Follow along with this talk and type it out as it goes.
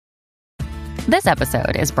This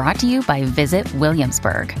episode is brought to you by Visit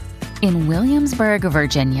Williamsburg. In Williamsburg,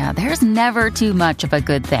 Virginia, there's never too much of a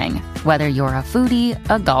good thing. Whether you're a foodie,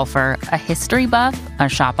 a golfer, a history buff, a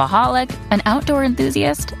shopaholic, an outdoor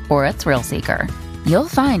enthusiast, or a thrill seeker, you'll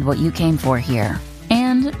find what you came for here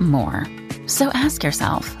and more. So ask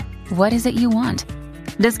yourself, what is it you want?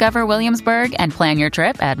 Discover Williamsburg and plan your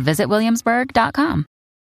trip at visitwilliamsburg.com.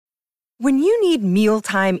 When you need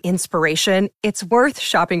mealtime inspiration, it's worth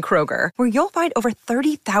shopping Kroger, where you'll find over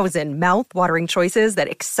 30,000 mouth-watering choices that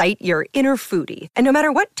excite your inner foodie. And no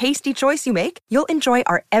matter what tasty choice you make, you'll enjoy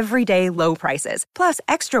our everyday low prices, plus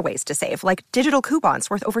extra ways to save, like digital coupons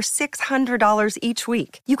worth over $600 each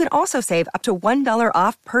week. You can also save up to $1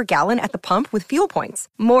 off per gallon at the pump with fuel points.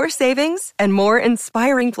 More savings and more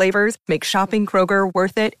inspiring flavors make shopping Kroger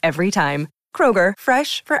worth it every time. Kroger,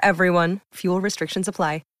 fresh for everyone. Fuel restrictions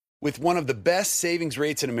apply. With one of the best savings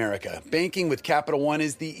rates in America, banking with Capital One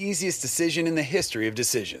is the easiest decision in the history of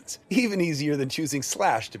decisions. Even easier than choosing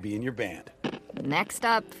Slash to be in your band. Next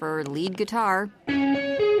up for lead guitar.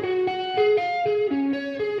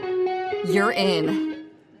 You're in.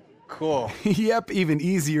 Cool. Yep, even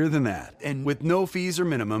easier than that. And with no fees or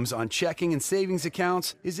minimums on checking and savings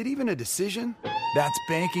accounts, is it even a decision? That's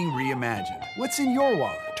banking reimagined. What's in your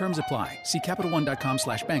wallet? Terms apply. See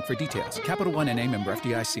CapitalOne.com/bank for details. Capital One N.A. member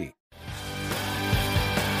FDIC.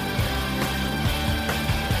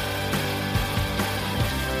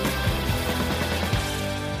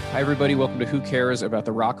 Hi, everybody. Welcome to Who Cares About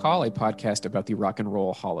the Rock Hall, a podcast about the Rock and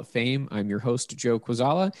Roll Hall of Fame. I'm your host, Joe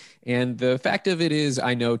Quazala, and the fact of it is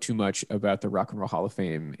I know too much about the Rock and Roll Hall of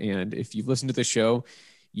Fame, and if you've listened to the show,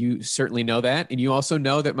 you certainly know that, and you also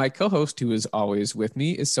know that my co-host, who is always with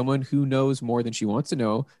me, is someone who knows more than she wants to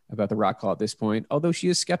know about the Rock Hall at this point, although she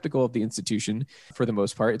is skeptical of the institution for the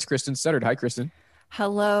most part. It's Kristen Studdard. Hi, Kristen.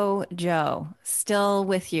 Hello, Joe. Still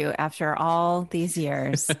with you after all these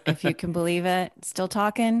years, if you can believe it. Still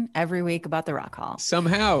talking every week about the Rock Hall.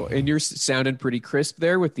 Somehow, and you're sounding pretty crisp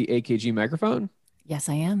there with the AKG microphone. Yes,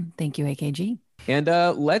 I am. Thank you, AKG. And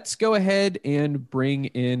let's go ahead and bring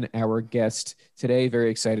in our guest today. Very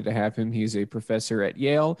excited to have him. He's a professor at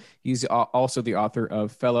Yale. He's also the author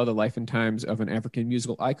of Fela, The Life and Times of an African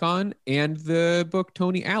Musical Icon, and the book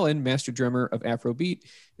Tony Allen, Master Drummer of Afrobeat.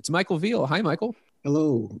 It's Michael Veal. Hi, Michael.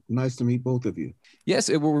 Hello. Nice to meet both of you. Yes,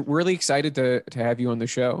 we're really excited to have you on the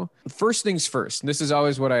show. First things first, and this is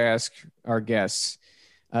always what I ask our guests.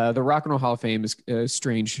 The Rock and Roll Hall of Fame is a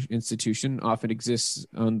strange institution, often exists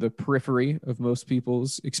on the periphery of most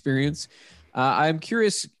people's experience. I'm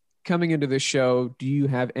curious, coming into this show, do you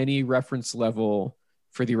have any reference level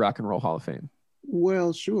for the Rock and Roll Hall of Fame?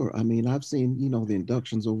 Well, sure. I mean, I've seen, the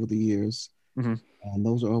inductions over the years, and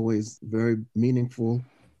those are always very meaningful,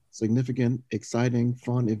 significant, exciting,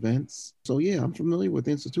 fun events. So yeah, I'm familiar with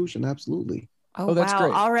the institution. Absolutely. Oh, that's wow.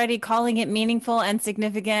 great. Already calling it meaningful and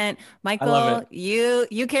significant. Michael, love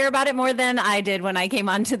you care about it more than I did when I came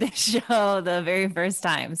onto this show the very first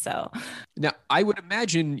time. So now I would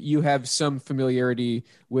imagine you have some familiarity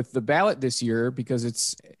with the ballot this year because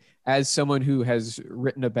it's, as someone who has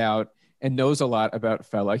written about and knows a lot about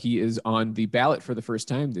Fela, he is on the ballot for the first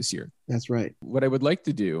time this year. That's right. What I would like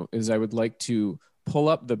to do is I would like to pull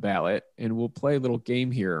up the ballot and we'll play a little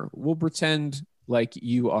game here. We'll pretend like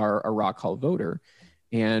you are a Rock Hall voter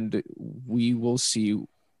and we will see.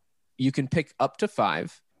 You can pick up to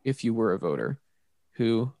 5 if you were a voter.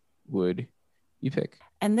 Who would you pick?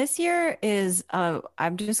 And this year is,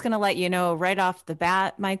 I'm just going to let you know right off the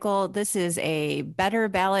bat, Michael, this is a better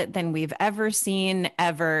ballot than we've ever seen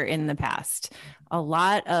ever in the past. A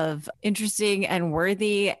lot of interesting and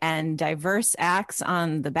worthy and diverse acts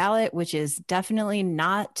on the ballot, which is definitely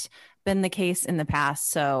not been the case in the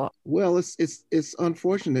past. So, well, it's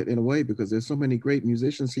unfortunate in a way because there's so many great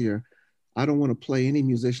musicians here. I don't want to play any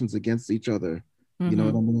musicians against each other. You know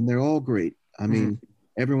what I mean? They're all great. I mean,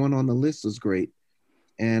 everyone on the list is great.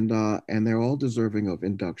 And they're all deserving of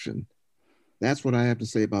induction. That's what I have to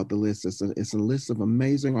say about the list. It's a list of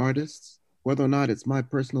amazing artists. Whether or not it's my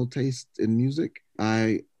personal taste in music,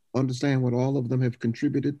 I understand what all of them have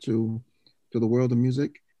contributed to the world of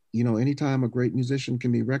music. Anytime a great musician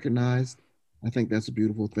can be recognized, I think that's a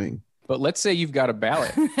beautiful thing. But let's say you've got a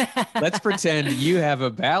ballot. Let's pretend you have a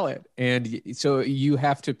ballot. And so you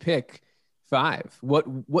have to pick 5.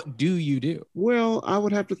 What do you do? Well, I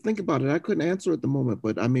would have to think about it. I couldn't answer at the moment,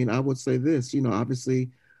 but I mean, I would say this, obviously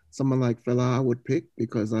someone like Fela I would pick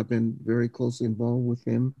because I've been very closely involved with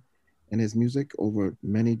him and his music over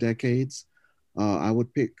many decades. I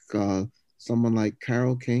would pick someone like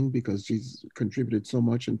Carole King because she's contributed so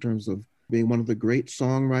much in terms of being one of the great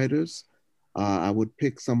songwriters. I would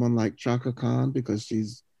pick someone like Chaka Khan because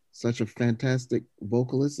she's such a fantastic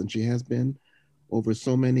vocalist, and she has been over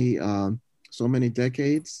so many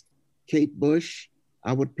decades. Kate Bush,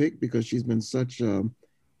 I would pick because she's been such a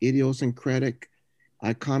idiosyncratic,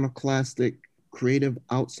 iconoclastic, creative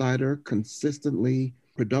outsider, consistently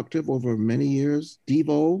productive over many years.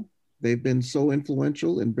 Devo, they've been so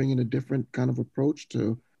influential in bringing a different kind of approach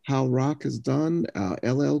to how rock is done.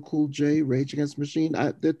 LL Cool J, Rage Against the Machine.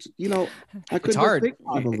 I couldn't hard. pick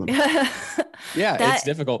five of them. Yeah, it's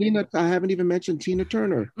difficult. I haven't even mentioned Tina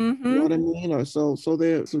Turner. Mm-hmm. You know what I mean? So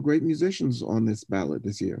there are some great musicians on this ballot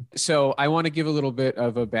this year. So I want to give a little bit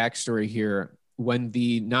of a backstory here. When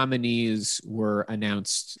the nominees were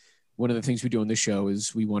announced, one of the things we do on the show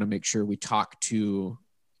is we want to make sure we talk to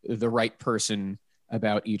the right person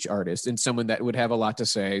about each artist and someone that would have a lot to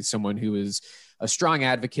say, someone who is a strong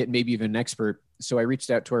advocate, maybe even an expert. So I reached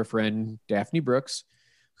out to our friend Daphne Brooks,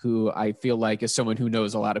 who I feel like is someone who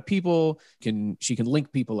knows a lot of people. She can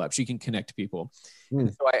link people up. She can connect people.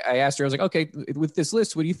 So I asked her, I was like, okay, with this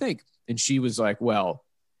list, what do you think? And she was like, well,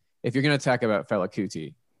 if you're going to talk about Fela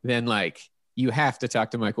Kuti, then like you have to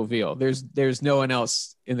talk to Michael Veal. There's no one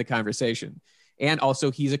else in the conversation. And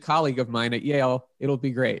also he's a colleague of mine at Yale. It'll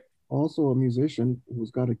be great. Also a musician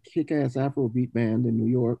who's got a kick-ass Afrobeat band in New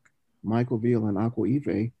York, Michael Veal and Akwa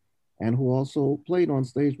Ife, and who also played on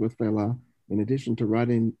stage with Fela, in addition to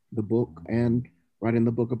writing the book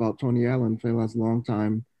about Tony Allen, Fela's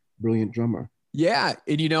longtime brilliant drummer. Yeah.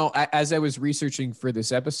 And, as I was researching for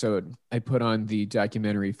this episode, I put on the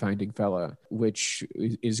documentary Finding Fela, which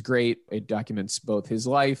is great. It documents both his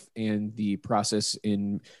life and the process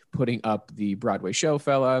in putting up the Broadway show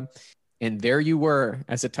Fela. And there you were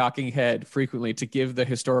as a talking head frequently to give the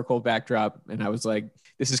historical backdrop. And I was like,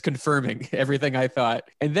 this is confirming everything I thought.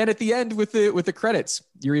 And then at the end with the credits,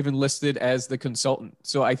 you're even listed as the consultant.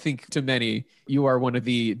 So I think to many, you are one of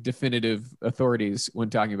the definitive authorities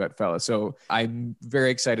when talking about Fela. So I'm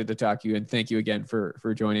very excited to talk to you and thank you again for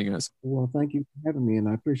joining us. Well, thank you for having me and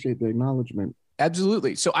I appreciate the acknowledgement.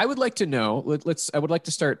 Absolutely. So I would like to know, I would like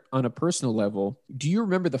to start on a personal level. Do you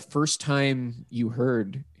remember the first time you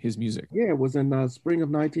heard his music? Yeah, it was in spring of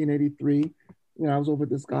 1983. I was over at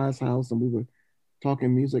this guy's house and we were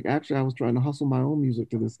talking music. Actually, I was trying to hustle my own music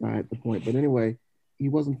to this guy at the point. But anyway, he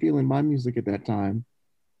wasn't feeling my music at that time.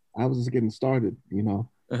 I was just getting started,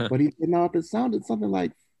 Uh-huh. But he said, no, if it sounded something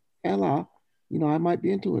like Fela, I might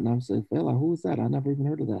be into it. And I said, Fela, who is that? I never even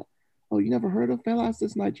heard of that. Oh, you never heard of Fela? It's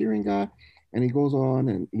this Nigerian guy. And he goes on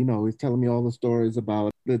and, he's telling me all the stories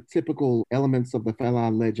about the typical elements of the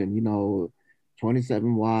Fela legend,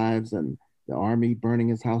 27 wives and the army burning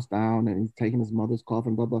his house down and he's taking his mother's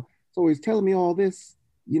coffin, blah, blah. So he's telling me all this,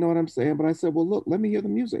 you know what I'm saying? But I said, well, look, let me hear the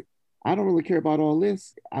music. I don't really care about all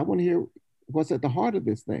this. I want to hear what's at the heart of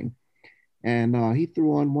this thing. And he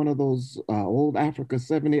threw on one of those old Africa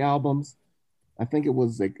 70 albums. I think it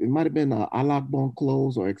might have been Alak Bon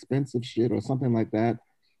Clothes or Expensive Shit or something like that.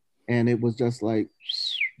 And it was just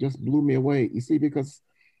blew me away. You see, because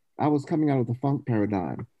I was coming out of the funk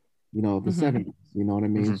paradigm, the 70s, you know what I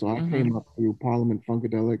mean? Mm-hmm. So I came up through Parliament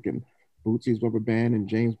Funkadelic and Bootsy's Rubber Band and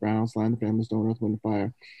James Brown, Sly and the Family Stone, Earth, Wind and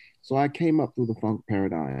Fire. So I came up through the funk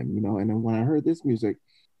paradigm, and then when I heard this music,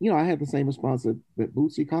 I had the same response that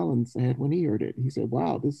Bootsy Collins had when he heard it. He said,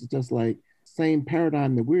 wow, this is just like same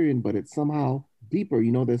paradigm that we're in, but it's somehow deeper,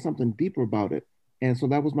 there's something deeper about it. And so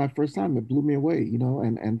that was my first time. It blew me away,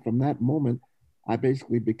 and from that moment, I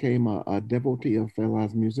basically became a devotee of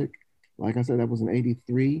Fela's music. Like I said, that was in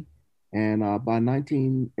 83. And by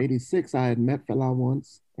 1986, I had met Fela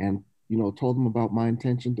once and, told him about my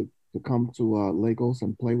intention to come to Lagos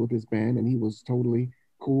and play with his band. And he was totally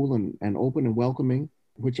cool and open and welcoming,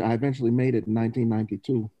 which I eventually made it in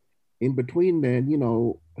 1992. In between then,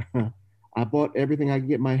 I bought everything I could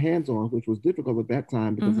get my hands on, which was difficult at that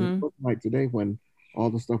time because it wasn't like today when all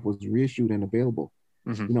the stuff was reissued and available.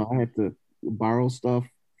 Mm-hmm. I had to borrow stuff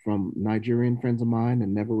from Nigerian friends of mine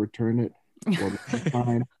and never return it, or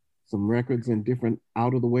find some records in different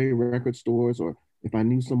out of the way record stores, or if I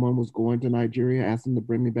knew someone was going to Nigeria, ask them to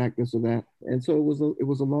bring me back this or that. And so it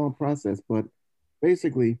was a long process, but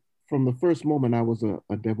basically from the first moment I was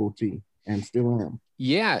a devotee and still am.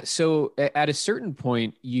 Yeah. So at a certain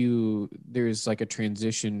point, there's like a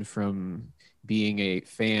transition from being a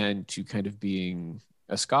fan to kind of being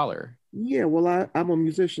a scholar. Yeah, well, I'm a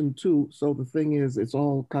musician too. So the thing is, it's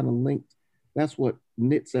all kind of linked. That's what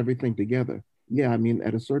knits everything together. Yeah, I mean,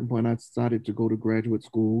 at a certain point, I decided to go to graduate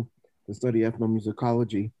school to study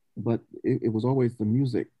ethnomusicology, but it was always the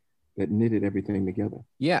music that knitted everything together.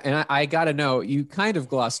 Yeah, and I got to know, you kind of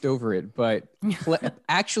glossed over it, but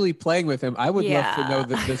actually playing with him, I would love to know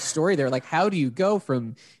the story there. Like, how do you go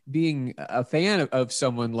from being a fan of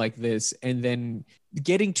someone like this and then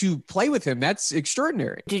getting to play with him? That's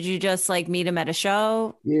extraordinary. Did you just like meet him at a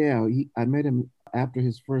show? Yeah, I met him after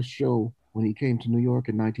his first show when he came to New York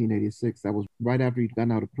in 1986. That was right after he'd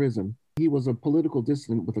gotten out of prison. He was a political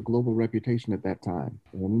dissident with a global reputation at that time.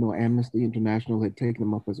 And, Amnesty International had taken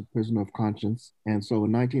him up as a prisoner of conscience. And so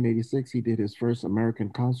in 1986, he did his first American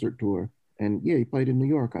concert tour. And yeah, he played in New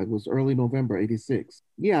York. It was early November, 86.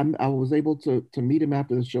 Yeah, I was able to meet him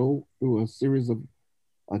after the show through a series of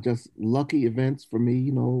just lucky events for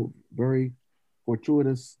me, very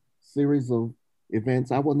fortuitous series of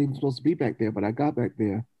events. I wasn't even supposed to be back there, but I got back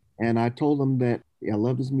there. And I told him that I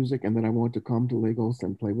loved his music and that I wanted to come to Lagos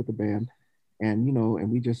and play with the band. And,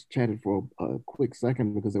 and we just chatted for a quick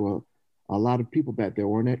second because there were a lot of people back there.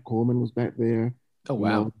 Ornette Coleman was back there. Oh,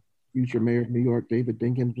 wow. Future mayor of New York, David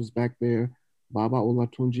Dinkins was back there. Baba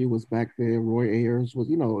Olatunji was back there. Roy Ayers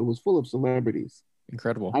was, it was full of celebrities.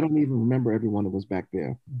 Incredible. I don't even remember everyone that was back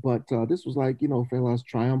there. But this was like, Fela's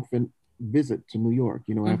triumphant visit to New York,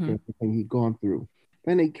 after everything he'd gone through.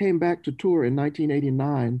 Then he came back to tour in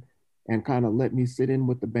 1989 and kind of let me sit in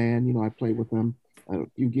with the band. I played with them a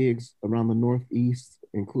few gigs around the Northeast,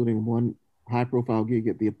 including one high-profile gig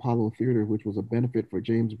at the Apollo Theater, which was a benefit for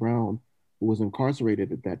James Brown, who was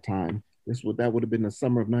incarcerated at that time. That would have been the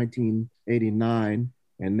summer of 1989,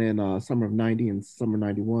 and then summer of 90 and summer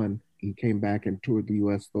 91. He came back and toured the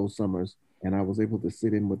U.S. those summers, and I was able to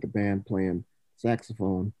sit in with the band playing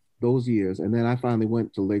saxophone those years. And then I finally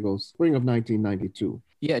went to Lagos spring of 1992.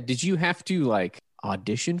 Yeah, did you have to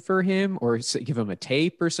audition for him or give him a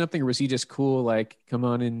tape or something, or was he just cool, come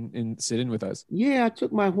on and sit in with us? Yeah, I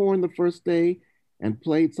took my horn the first day and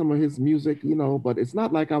played some of his music, but it's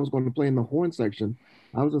not like I was going to play in the horn section.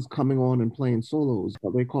 I was just coming on and playing solos,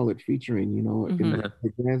 but they call it featuring, in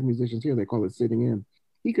the jazz musicians here, they call it sitting in.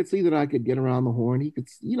 He could see that I could get around the horn. He could,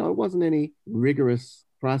 it wasn't any rigorous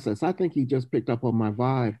process. I think he just picked up on my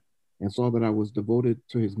vibe and saw that I was devoted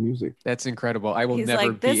to his music. That's incredible. I will He's never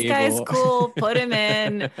like, this be guy's able... cool. Put him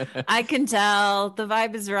in. I can tell. The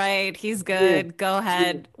vibe is right. He's good. Yeah. Go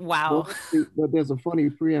ahead. Yeah. Wow. But there's a funny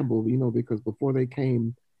preamble, because before they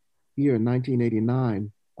came here in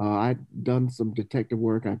 1989, I'd done some detective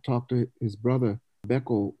work. I talked to his brother,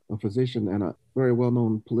 Beko, a physician and a very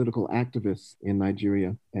well-known political activist in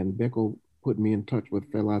Nigeria. And Beko put me in touch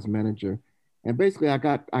with Fela's manager. And basically,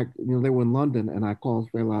 they were in London, and I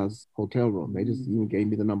called Fela's hotel room. They just gave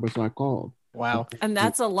me the number, so I called. Wow. And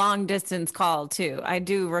that's a long distance call, too. I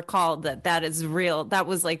do recall that is real. That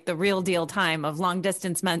was like the real deal time of long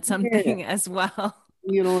distance meant something as well.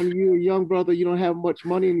 And you're a young brother, you don't have much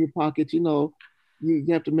money in your pocket, you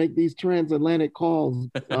have to make these transatlantic calls.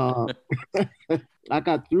 I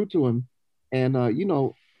got through to him, and,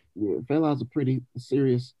 Fela's a pretty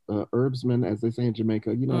serious herbsman, as they say in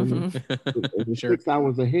Jamaica. Sure. 6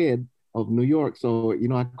 hours ahead of New York. So,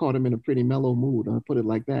 I caught him in a pretty mellow mood. I put it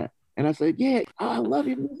like that. And I said, yeah, I love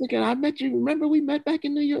your music. And I met you. Remember we met back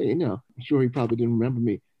in New York? I'm sure he probably didn't remember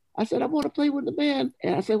me. I said, I want to play with the band.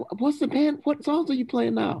 And I said, what's the band? What songs are you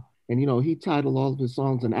playing now? And, he titled all of his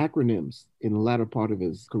songs in acronyms in the latter part of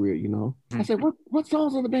his career, I said, what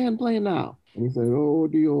songs are the band playing now? And he said,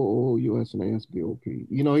 O-D-O-O-U-S-N-A-S-B-O-P.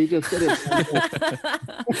 He just said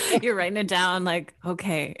it. You're writing it down like,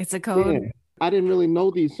 okay, it's a code. Yeah. I didn't really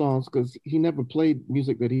know these songs because he never played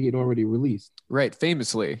music that he had already released. Right,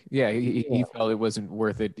 famously. Yeah, he felt it wasn't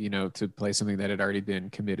worth it, to play something that had already been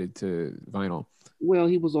committed to vinyl. Well,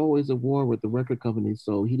 he was always at war with the record companies,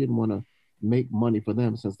 so he didn't want to make money for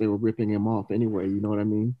them since they were ripping him off anyway, you know what I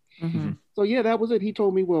mean? Mm-hmm. So yeah, that was it. He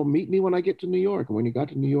told me, well, meet me when I get to New York. And when he got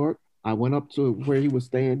to New York, I went up to where he was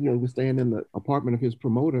staying. He was staying in the apartment of his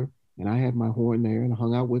promoter, and I had my horn there and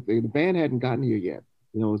hung out with the band hadn't gotten here yet.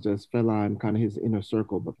 It was just Fela and kind of his inner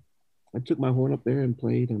circle. But I took my horn up there and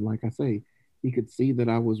played, and like I say, he could see that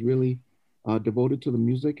I was really devoted to the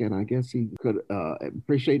music, and I guess he could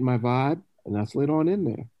appreciate my vibe, and I slid on in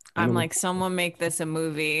there. I'm like, someone make this a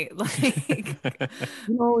movie.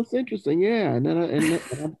 It's interesting, yeah. And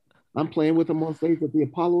then I'm playing with him on stage at the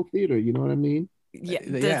Apollo Theater. You know what I mean? Yeah,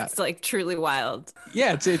 that's like truly wild.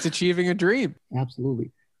 Yeah, it's achieving a dream.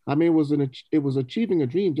 Absolutely. I mean, it was achieving a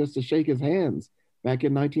dream just to shake his hands back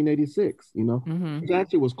in 1986. Mm-hmm. It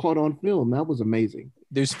actually was caught on film. That was amazing.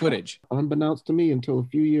 There's footage. Unbeknownst to me until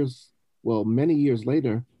many years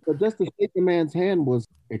later. But just to shake the man's hand was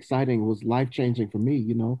exciting, was life-changing for me,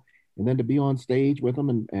 And then to be on stage with him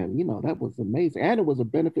and that was amazing. And it was a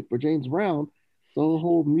benefit for James Brown So the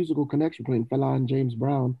whole musical connection between Fela and James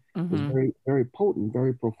Brown was Mm-hmm. very, very potent,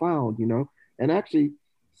 very profound, you know. And actually,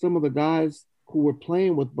 some of the guys who were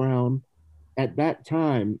playing with Brown at that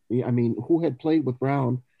time, I mean, who had played with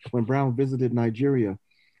Brown when Brown visited Nigeria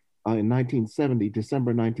in 1970,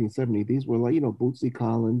 December 1970, these were like, you know, Bootsy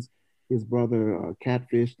Collins, his brother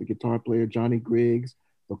Catfish, the guitar player, Johnny Griggs,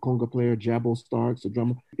 the conga player, Jabbo Starks, the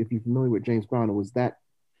drummer. If you're familiar with James Brown, it was that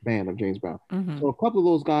band of James Brown. Mm-hmm. So a couple of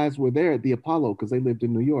those guys were there at the Apollo because they lived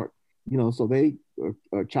in New York, you know, so they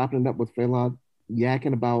chopping it up with Fela,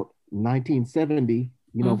 yakking about 1970,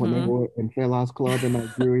 you know, when they were in Fela's club in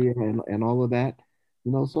Nigeria and all of that,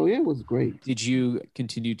 you know, so yeah, it was great. Did you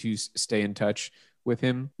continue to stay in touch with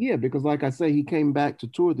him? Yeah, because like I say, he came back to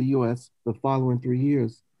tour the US the following 3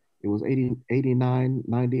 years. It was 80, 89,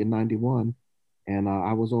 90, and 91. And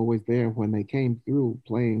I was always there when they came through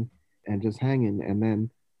playing and just hanging. And then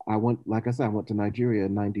I went, like I said, I went to Nigeria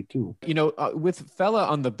in 92. You know, with Fela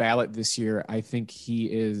on the ballot this year, I think he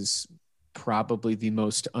is probably the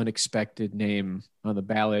most unexpected name on the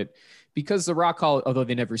ballot because the Rock Hall, although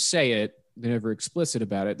they never say it, they're never explicit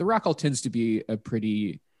about it, the Rock Hall tends to be a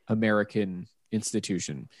pretty American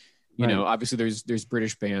institution. You know, obviously there's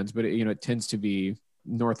British bands, but you know, it tends to be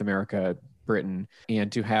North America, Britain,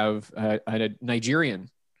 and to have a Nigerian,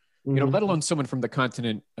 you know, let alone someone from the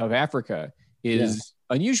continent of Africa is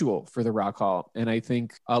unusual for the Rock Hall. And I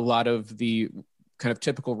think a lot of the kind of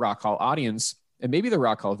typical Rock Hall audience and maybe the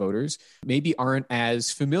Rock Hall voters maybe aren't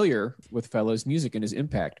as familiar with Fela's music and his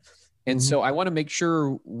impact. And so I want to make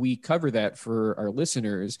sure we cover that for our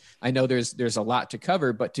listeners. I know there's a lot to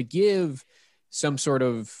cover, but to give some sort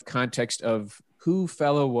of context of who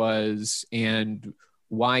Fela was and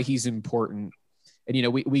why he's important. And, you know,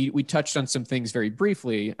 we touched on some things very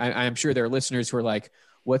briefly. I'm sure there are listeners who are like,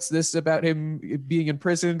 what's this about him being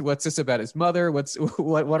imprisoned? What's this about his mother? What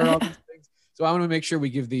are all these things? So I want to make sure we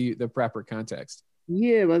give the proper context.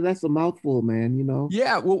 Yeah, but that's a mouthful, man, you know?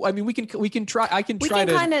 Yeah. Well, I mean, we can try. I can try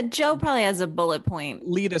to kind of, Joe probably has a bullet point.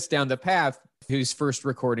 Lead us down the path. His first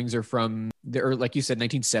recordings are from like you said,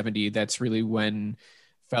 1970. That's really when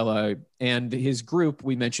Fela and his group,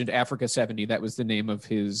 we mentioned Africa 70. That was the name of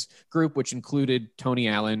his group, which included Tony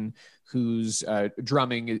Allen, whose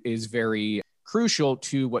drumming is very crucial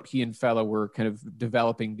to what he and Fela were kind of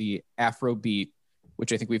developing, the Afrobeat,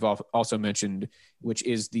 which I think we've also mentioned, which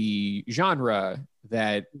is the genre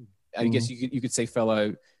that I guess you could say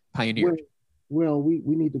Fela pioneered. Well, we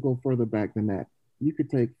need to go further back than that. You could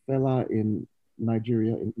take Fela in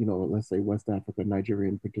Nigeria, you know, let's say West Africa, Nigeria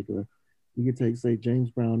in particular. You could take, say, James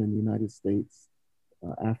Brown in the United States,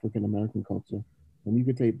 African-American culture, and you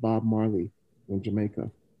could take Bob Marley in Jamaica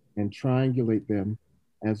and triangulate them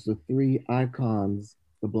as the three icons,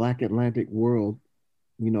 the Black Atlantic world,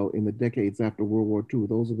 you know, in the decades after World War II.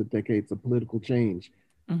 Those are the decades of political change.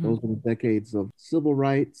 Those are the decades of civil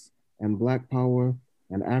rights and Black power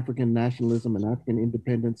and African nationalism and African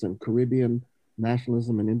independence and Caribbean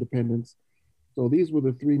nationalism and independence. So these were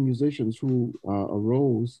the three musicians who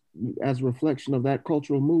arose as a reflection of that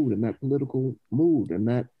cultural mood and that political mood and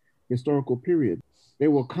that historical period. They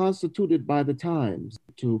were constituted by the times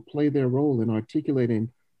to play their role in articulating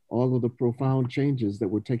all of the profound changes that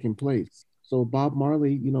were taking place. So Bob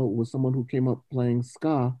Marley, you know, was someone who came up playing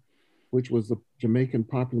ska, which was the Jamaican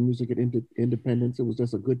popular music at independence. It was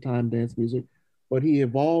just a good time dance music. But he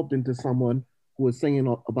evolved into someone who was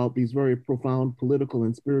singing about these very profound political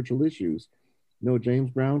and spiritual issues. You know, James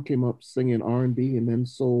Brown came up singing R&B and then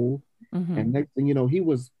soul. And next thing you know,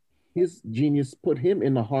 his genius put him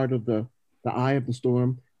in the heart of the eye of the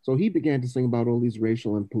storm. So he began to sing about all these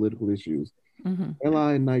racial and political issues.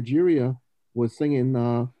 Fela in Nigeria was singing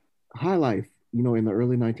High Life, you know, in the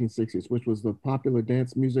early 1960s, which was the popular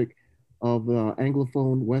dance music of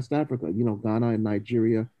Anglophone West Africa, you know, Ghana and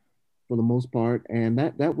Nigeria for the most part. And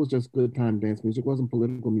that was just good time dance music. It wasn't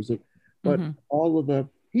political music, but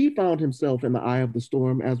he found himself in the eye of the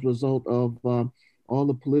storm as a result of all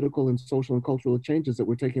the political and social and cultural changes that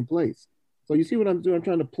were taking place. So you see what I'm doing? I'm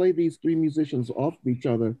trying to play these three musicians off of each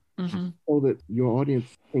other so that your audience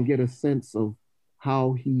can get a sense of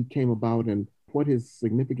how he came about and what his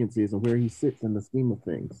significance is and where he sits in the scheme of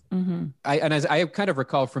things. As I kind of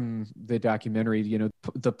recall from the documentary, you know,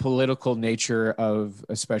 the political nature of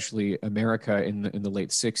especially America in the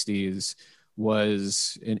late 60s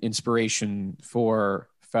was an inspiration for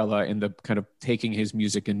Fela in the kind of taking his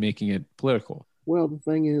music and making it political. Well, the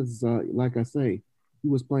thing is, like I say, he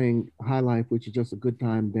was playing High Life, which is just a good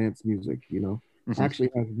time dance music, you know, actually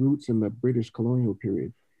has roots in the British colonial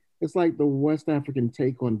period. It's like the West African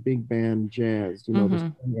take on big band jazz, you know, the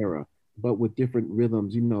swing era, but with different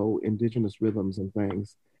rhythms, you know, indigenous rhythms and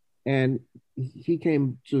things. And he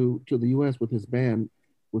came to the US with his band,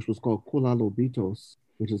 which was called Kula Lobitos,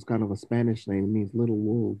 which is kind of a Spanish name. It means little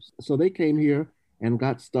wolves. So they came here and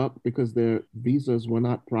got stuck because their visas were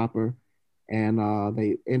not proper. And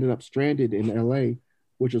they ended up stranded in LA,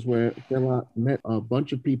 which is where Fela met a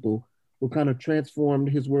bunch of people who kind of transformed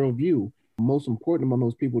his worldview. Most important among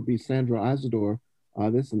those people would be Sandra Isidore.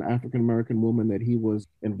 This is an African American woman that he was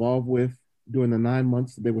involved with during the 9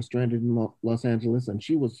 months they were stranded in Los Angeles. And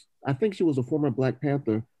I think she was a former Black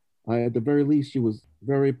Panther. At the very least, she was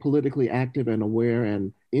very politically active and aware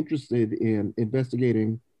and interested in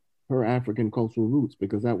investigating her African cultural roots,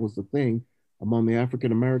 because that was the thing among the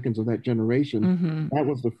African Americans of that generation. Mm-hmm. That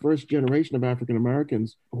was the first generation of African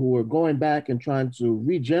Americans who were going back and trying to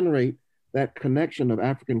regenerate that connection of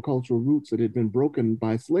African cultural roots that had been broken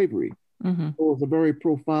by slavery. Mm-hmm. So it was a very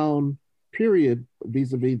profound period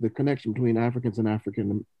vis-a-vis the connection between Africans and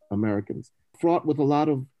African Americans, fraught with a lot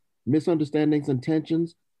of misunderstandings and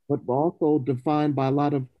tensions, but also defined by a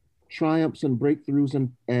lot of triumphs and breakthroughs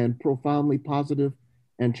and profoundly positive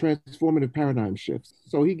and transformative paradigm shifts.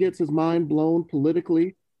 So he gets his mind blown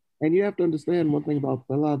politically. And you have to understand one thing about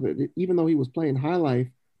Fela, that even though he was playing high life,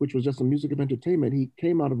 which was just a music of entertainment, he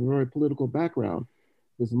came out of a very political background.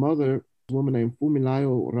 His mother, a woman named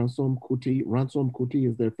Fumilayo Ransome Kuti. Ransome Kuti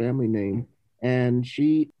is their family name. And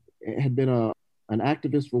she had been an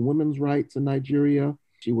activist for women's rights in Nigeria.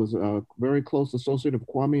 She was a very close associate of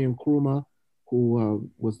Kwame Nkrumah, who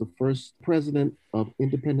was the first president of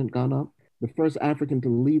independent Ghana, the first African to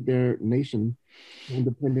lead their nation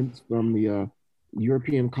independence from the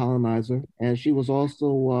European colonizer. And she was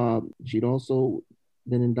also, she'd also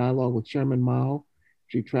been in dialogue with Chairman Mao.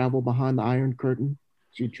 She traveled behind the Iron Curtain.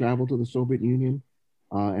 She traveled to the Soviet Union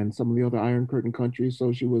and some of the other Iron Curtain countries.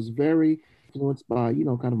 So she was very influenced by,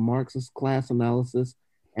 kind of Marxist class analysis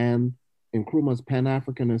and Nkrumah's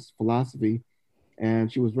Pan-Africanist philosophy.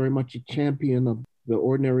 And she was very much a champion of the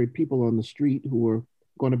ordinary people on the street who were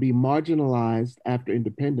going to be marginalized after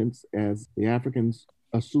independence as the Africans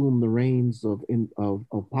assume the reins of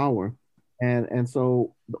power. And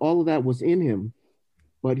so all of that was in him,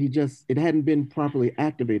 but it hadn't been properly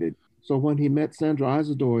activated. So when he met Sandra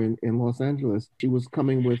Isidore in Los Angeles, she was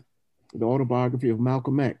coming with the autobiography of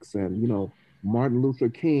Malcolm X and, Martin Luther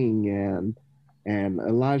King and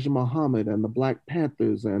Elijah Muhammad and the Black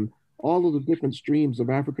Panthers and all of the different streams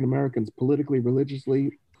of African Americans politically,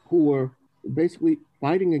 religiously, who were basically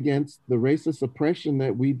fighting against the racist oppression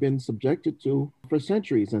that we've been subjected to for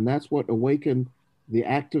centuries. And that's what awakened the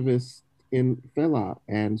activists in Fela.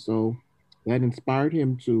 And so that inspired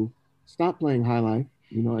him to stop playing high life,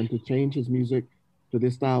 and to change his music to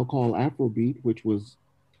this style called Afrobeat,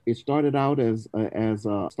 it started out as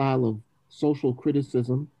a style of social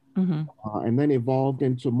criticism, Mm-hmm. And then evolved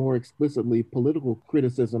into more explicitly political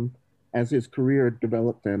criticism as his career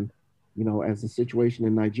developed and, as the situation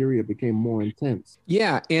in Nigeria became more intense.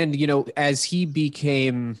 Yeah. And, as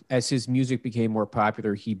his music became more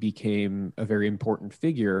popular, he became a very important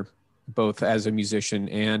figure, both as a musician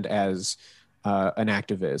and as an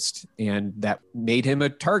activist. And that made him a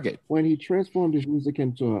target. When he transformed his music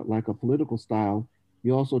into a political style,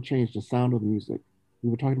 he also changed the sound of the music. We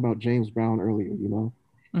were talking about James Brown earlier,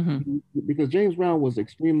 Mm-hmm. Because James Brown was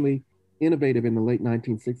extremely innovative in the late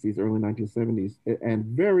 1960s, early 1970s, and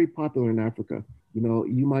very popular in Africa.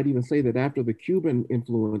 You might even say that after the Cuban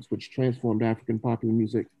influence, which transformed African popular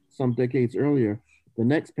music some decades earlier, the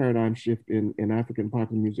next paradigm shift in African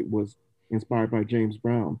popular music was inspired by James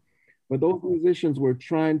Brown. But those musicians were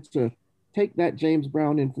trying to take that James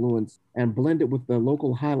Brown influence and blend it with the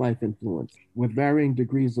local high life influence with varying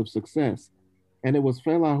degrees of success. And it was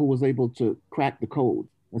Fela who was able to crack the code.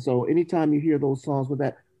 And so anytime you hear those songs with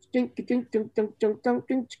that, you hear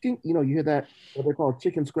that, what they call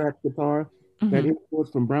chicken scratch guitar, Mm-hmm. that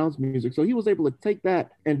influence from Brown's music. So he was able to take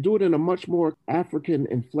that and do it in a much more African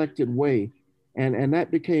inflected way. And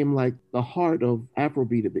that became like the heart of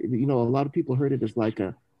Afrobeat. A lot of people heard it as like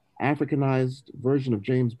a Africanized version of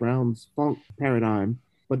James Brown's funk paradigm.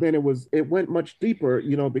 But then it went much deeper,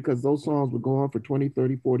 because those songs would go on for 20,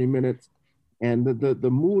 30, 40 minutes. And the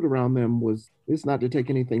mood around them it's not to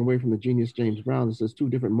take anything away from the genius James Brown. It's just two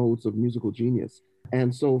different modes of musical genius.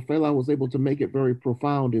 And so Fela was able to make it very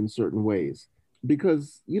profound in certain ways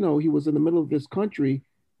because, he was in the middle of this country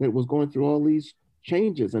that was going through all these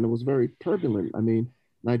changes and it was very turbulent. I mean,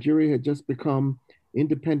 Nigeria had just become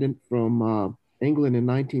independent from England in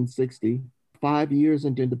 1960. 5 years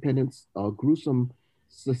into independence, a gruesome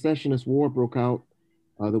secessionist war broke out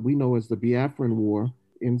that we know as the Biafran War.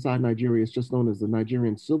 Inside Nigeria, it's just known as the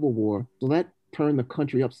Nigerian Civil War. So that turned the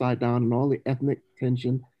country upside down and all the ethnic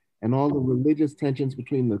tension and all the religious tensions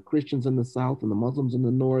between the Christians in the South and the Muslims in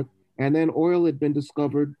the North. And then oil had been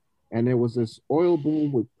discovered, and there was this oil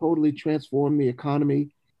boom which totally transformed the economy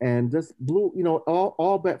and just blew,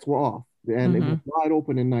 all bets were off. And it was wide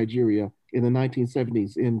open in Nigeria in the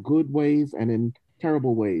 1970s in good ways and in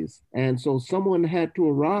terrible ways. And so someone had to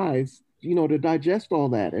arise, to digest all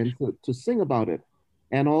that and to sing about it,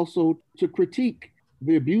 and also to critique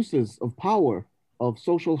the abuses of power, of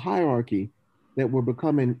social hierarchy that were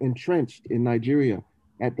becoming entrenched in Nigeria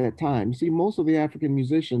at that time. You see, most of the African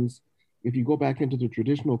musicians, if you go back into the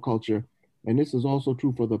traditional culture, and this is also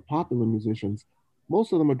true for the popular musicians,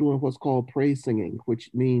 most of them are doing what's called praise singing,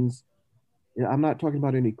 which means, I'm not talking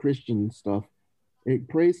about any Christian stuff.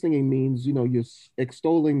 Praise singing means, you're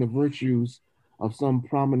extolling the virtues of some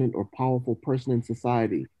prominent or powerful person in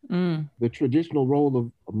society. The traditional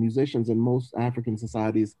role of musicians in most African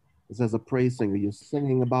societies is as a praise singer. You're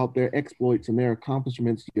singing about their exploits and their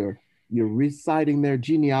accomplishments. You're reciting their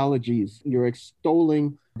genealogies. You're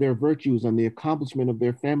extolling their virtues and the accomplishment of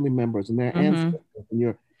their family members and their ancestors. And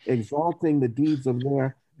you're exalting the deeds of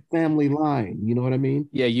their family line. You know what I mean?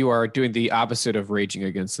 Yeah, you are doing the opposite of Raging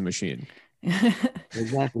Against the Machine.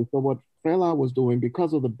 Exactly. So what Fela was doing,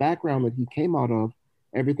 because of the background that he came out of,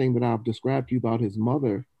 everything that I've described to you about his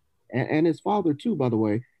mother and his father too, by the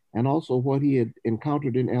way, and also what he had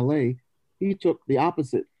encountered in LA, he took the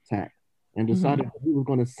opposite tack and decided that he was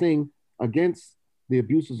going to sing against the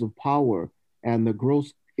abuses of power and the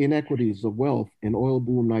gross inequities of wealth in oil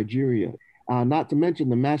boom Nigeria, not to mention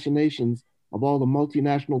the machinations of all the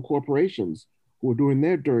multinational corporations who were doing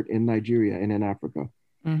their dirt in Nigeria and in Africa.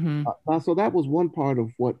 So that was one part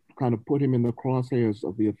of what kind of put him in the crosshairs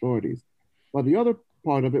of the authorities. But the other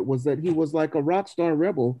part of it was that he was like a rock star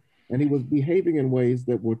rebel, and he was behaving in ways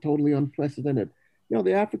that were totally unprecedented.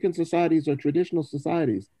 The African societies are traditional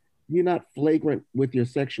societies. You're not flagrant with your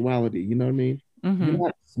sexuality, you know what I mean? You're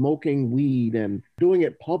not smoking weed and doing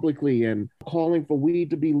it publicly and calling for weed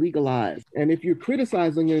to be legalized. And if you're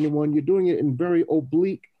criticizing anyone, you're doing it in very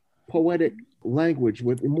oblique, poetic language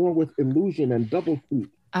with illusion and doublespeak.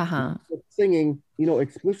 Singing,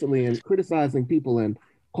 explicitly and criticizing people and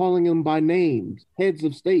calling them by names, heads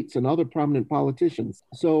of states and other prominent politicians.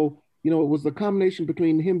 So, it was the combination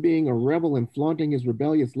between him being a rebel and flaunting his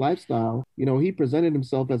rebellious lifestyle. He presented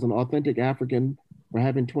himself as an authentic African for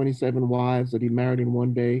having 27 wives that he married in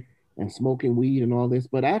one day and smoking weed and all this.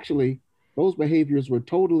 But actually, those behaviors were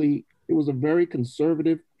it was a very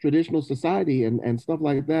conservative, traditional society, and stuff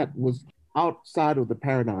like that was outside of the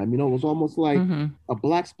paradigm. It was almost like a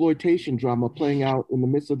blaxploitation drama playing out in the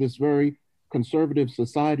midst of this very conservative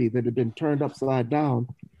society that had been turned upside down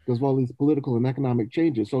because of all these political and economic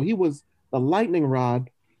changes. So he was the lightning rod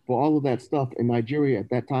for all of that stuff in Nigeria at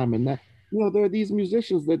that time. And that, there are these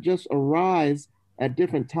musicians that just arise at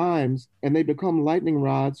different times and they become lightning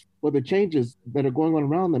rods for the changes that are going on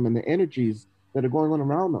around them and the energies that are going on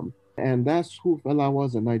around them. And that's who Fela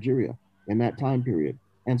was in Nigeria in that time period.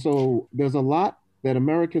 And so there's a lot that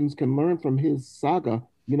Americans can learn from his saga.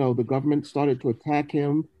 The government started to attack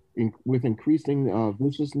him with increasing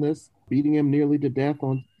viciousness, beating him nearly to death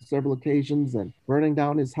on several occasions and burning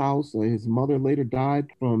down his house. His mother later died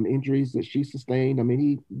from injuries that she sustained. I mean,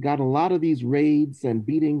 he got a lot of these raids and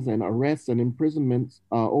beatings and arrests and imprisonments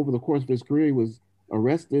over the course of his career. He was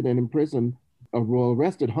arrested and imprisoned,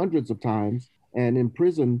 arrested hundreds of times and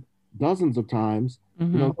imprisoned dozens of times.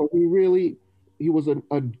 So he was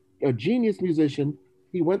a genius musician.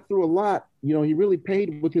 He went through a lot. He really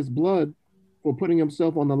paid with his blood for putting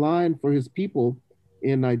himself on the line for his people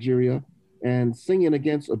in Nigeria and singing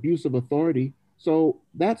against abusive authority. So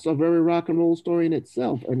that's a very rock and roll story in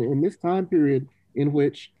itself. And in this time period in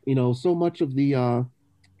which, so much of the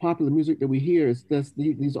popular music that we hear is just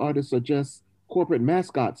these artists are just corporate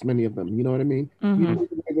mascots, many of them, you know what I mean?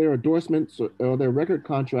 Their endorsements or their record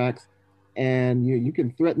contracts, and you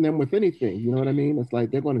can threaten them with anything, you know what I mean? It's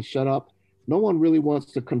like they're going to shut up. No one really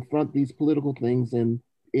wants to confront these political things in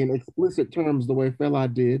explicit terms the way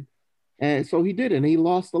Fela did. And so he did, and he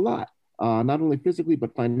lost a lot, not only physically,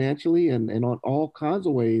 but financially and on all kinds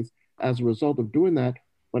of ways as a result of doing that.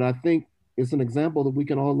 But I think it's an example that we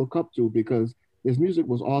can all look up to because his music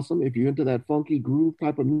was awesome if you're into that funky groove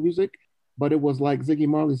type of music. But it was like Ziggy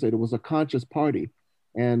Marley said, it was a conscious party.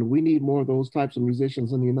 And we need more of those types of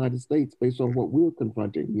musicians in the United States based on what we're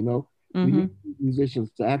confronting, We need musicians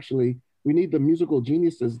to we need the musical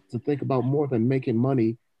geniuses to think about more than making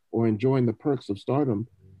money or enjoying the perks of stardom.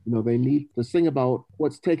 They need to sing about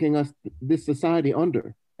what's taking this society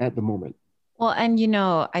under at the moment. Well, and,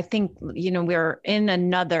 I think, we're in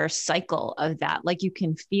another cycle of that. Like you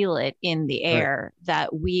can feel it in the air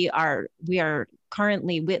that we are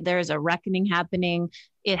currently there's a reckoning happening.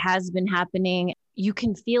 It has been happening. You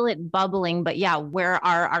can feel it bubbling, but yeah, where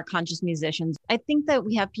are our conscious musicians? I think that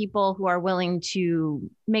we have people who are willing to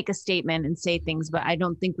make a statement and say things, but I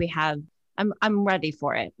don't think we have. I'm ready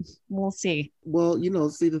for it. We'll see. Well,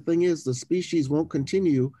 see, the thing is, the species won't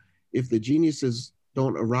continue if the geniuses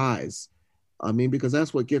don't arise. I mean, because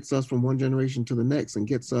that's what gets us from one generation to the next and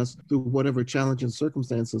gets us through whatever challenging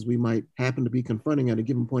circumstances we might happen to be confronting at a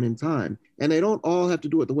given point in time. And they don't all have to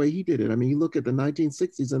do it the way he did it. I mean, you look at the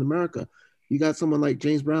 1960s in America, you got someone like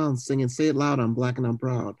James Brown singing "Say It Loud, I'm Black and I'm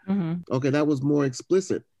Proud." Mm-hmm. Okay, that was more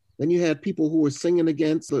explicit. Then you had people who were singing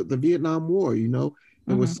against the Vietnam War,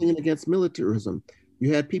 and were singing against militarism.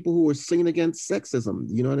 You had people who were singing against sexism,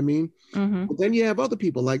 you know what I mean? Mm-hmm. But then you have other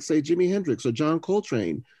people like, say, Jimi Hendrix or John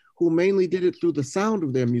Coltrane, who mainly did it through the sound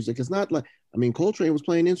of their music. It's not like, Coltrane was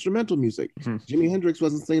playing instrumental music. Mm-hmm. Jimi Hendrix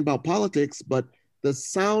wasn't singing about politics, but the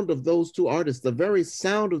sound of those two artists, the very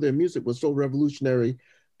sound of their music was so revolutionary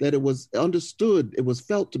that it was understood, it was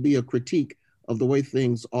felt to be a critique of the way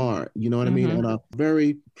things are, you know what I mean? And a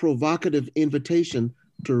very provocative invitation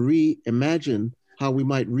to reimagine how we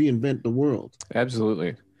might reinvent the world.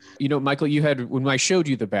 Absolutely. Michael, when I showed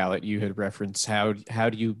you the ballot, you had referenced how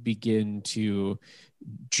do you begin to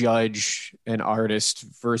judge an artist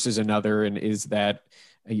versus another? And is that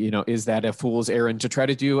a fool's errand to try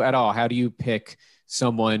to do at all? How do you pick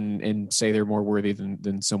someone and say they're more worthy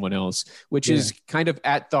than someone else, which is kind of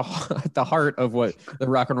at the heart of what the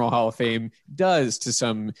Rock and Roll Hall of Fame does to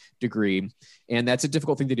some degree. And that's a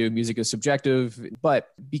difficult thing to do. Music is subjective, but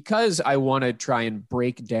because I want to try and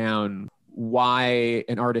break down why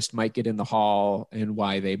an artist might get in the hall and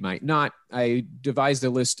why they might not, I devised a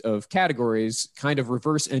list of categories, kind of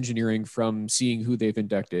reverse engineering from seeing who they've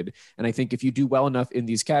inducted. And I think if you do well enough in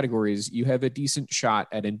these categories, you have a decent shot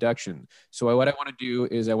at induction. So what I want to do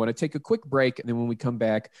is I want to take a quick break. And then when we come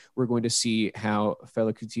back, we're going to see how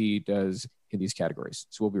Fela Kuti does in these categories.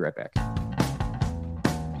 So we'll be right back.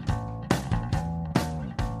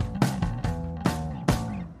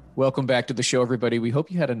 Welcome back to the show, everybody. We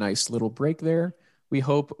hope you had a nice little break there. We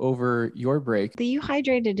hope over your break that you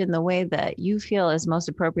hydrated in the way that you feel is most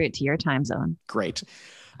appropriate to your time zone. Great.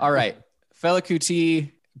 All right. Fela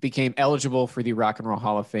Kuti became eligible for the Rock and Roll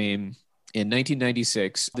Hall of Fame in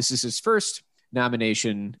 1996. This is his first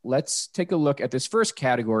nomination. Let's take a look at this first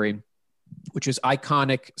category, which is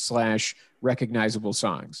iconic / recognizable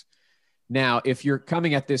songs. Now, if you're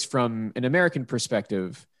coming at this from an American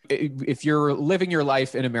perspective, if you're living your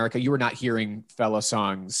life in America, you are not hearing Fela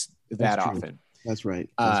songs that often. That's right.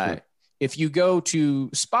 If you go to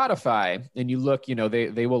Spotify and you look,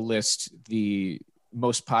 they will list the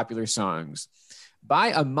most popular songs. By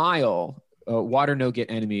a mile, Water No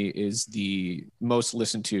Get Enemy is the most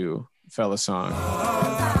listened to Fela song.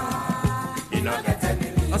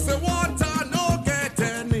 I said, water no get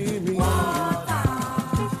enemy.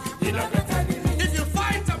 If you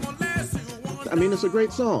fight them unless you want. It's a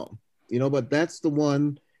great song, but that's the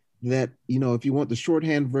one that, if you want the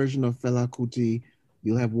shorthand version of Fela Kuti,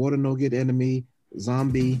 you'll have Water No Get Enemy,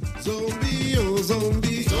 Zombie. Zombie, oh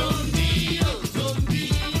zombie. Zombie, oh zombie.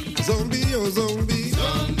 Zombie, oh zombie.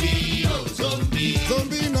 Zombie, oh zombie.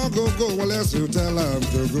 Zombie no go unless you tell him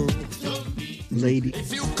to go. Lady.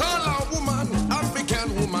 If you call a woman,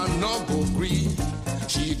 African woman, no go agree.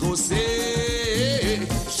 She go say,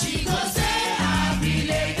 I be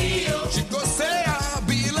lady. She go say, I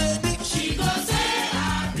be lady. She go say,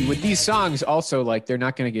 I be lady. With these songs, also, they're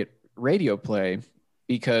not going to get radio play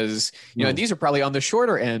because, these are probably on the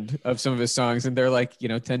shorter end of some of his songs, and they're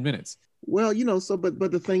 10 minutes. Well,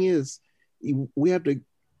 but the thing is, we have to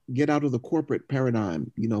get out of the corporate paradigm,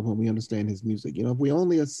 when we understand his music. If we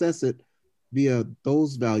only assess it via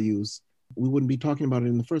those values, we wouldn't be talking about it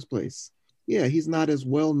in the first place. Yeah, he's not as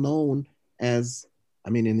well known as,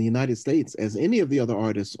 in the United States, as any of the other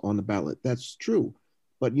artists on the ballot. That's true.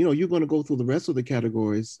 But, you're going to go through the rest of the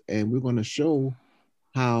categories, and we're going to show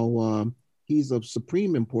how he's of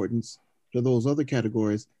supreme importance to those other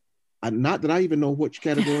categories. Not that I even know which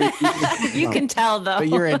category. You can tell, though. But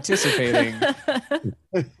you're anticipating.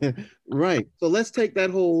 Right. So let's take that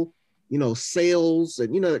whole, sales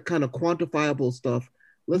and, that kind of quantifiable stuff.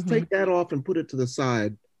 Let's take that off and put it to the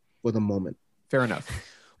side for the moment. Fair enough.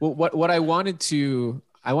 Well, what I want to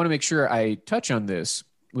make sure I touch on this,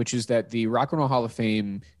 which is that the Rock and Roll Hall of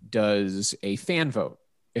Fame does a fan vote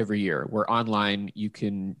every year where online you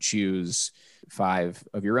can choose 5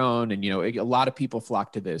 of your own. And, a lot of people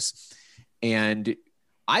flock to this. And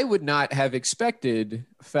I would not have expected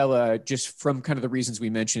Fela, just from kind of the reasons we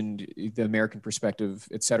mentioned, the American perspective,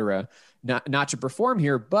 et cetera, not to perform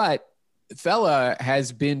here, but Fela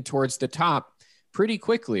has been towards the top pretty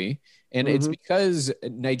quickly. And it's because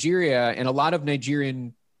Nigeria and a lot of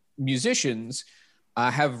Nigerian musicians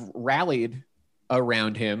have rallied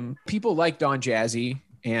around him. People like Don Jazzy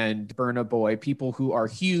and Burna Boy, people who are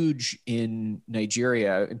huge in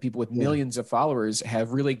Nigeria and people with millions of followers,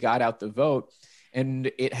 have really got out the vote.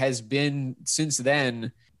 And it has been since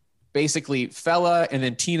then, basically Fela and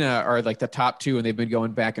then Tina are like the top two, and they've been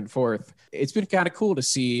going back and forth. It's been kind of cool to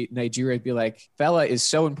see Nigeria be like, Fela is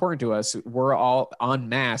so important to us. We're all en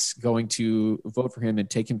masse going to vote for him and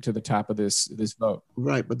take him to the top of this vote.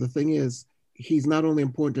 Right. But the thing is, he's not only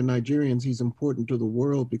important to Nigerians, he's important to the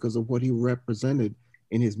world because of what he represented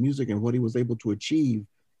in his music and what he was able to achieve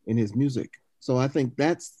in his music. So I think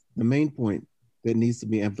that's the main point that needs to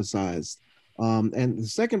be emphasized. And the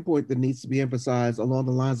second point that needs to be emphasized along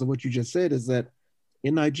the lines of what you just said is that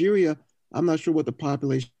in Nigeria, I'm not sure what the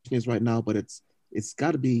population is right now, but it's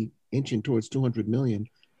got to be inching towards 200 million.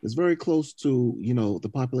 It's very close to, the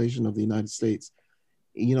population of the United States,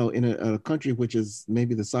 in a country which is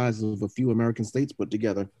maybe the size of a few American states put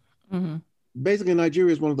together. Mm-hmm. Basically,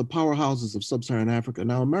 Nigeria is one of the powerhouses of sub-Saharan Africa.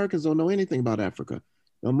 Now, Americans don't know anything about Africa.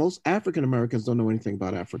 Most African Americans don't know anything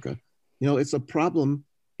about Africa. It's a problem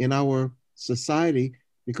in our society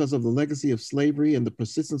because of the legacy of slavery and the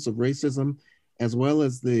persistence of racism, as well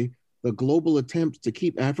as the global attempts to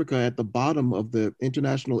keep Africa at the bottom of the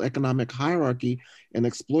international economic hierarchy and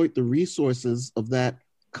exploit the resources of that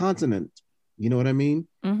continent. You know what I mean?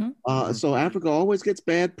 Mm-hmm. So Africa always gets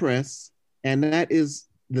bad press, and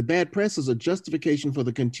the bad press is a justification for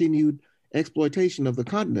the continued exploitation of the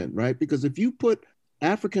continent, right? Because if you put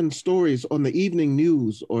African stories on the evening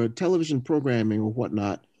news or television programming or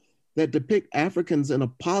whatnot that depict Africans in a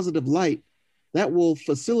positive light, that will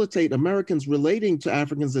facilitate Americans relating to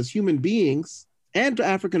Africans as human beings, and to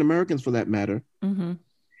African Americans for that matter. Mm-hmm.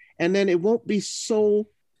 And then it won't be so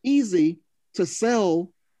easy to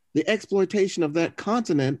sell the exploitation of that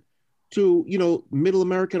continent to, middle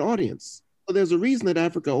American audience. So there's a reason that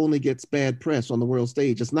Africa only gets bad press on the world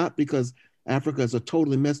stage. It's not because Africa is a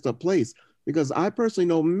totally messed up place, because I personally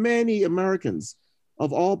know many Americans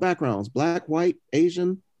of all backgrounds, Black, white,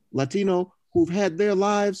 Asian, Latino, who've had their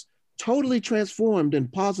lives totally transformed in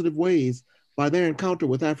positive ways by their encounter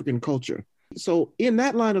with African culture. So in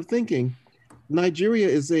that line of thinking, Nigeria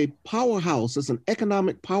is a powerhouse. It's an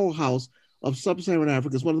economic powerhouse of sub-Saharan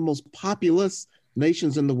Africa. It's one of the most populous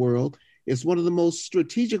nations in the world. It's one of the most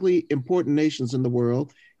strategically important nations in the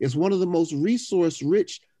world. It's one of the most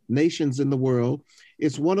resource-rich nations in the world.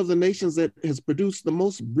 It's one of the nations that has produced the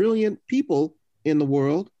most brilliant people in the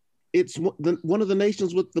world. It's one of the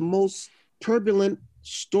nations with the most turbulent,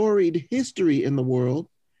 storied history in the world.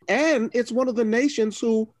 And it's one of the nations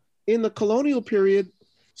who, in the colonial period,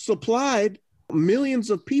 supplied millions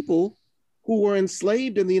of people who were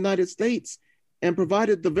enslaved in the United States and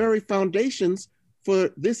provided the very foundations for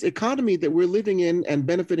this economy that we're living in and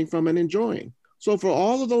benefiting from and enjoying. So for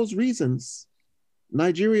all of those reasons,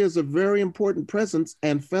 Nigeria is a very important presence,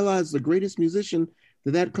 and Fela is the greatest musician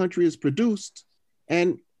that country has produced.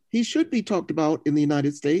 And he should be talked about in the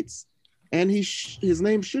United States, and his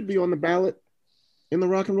name should be on the ballot in the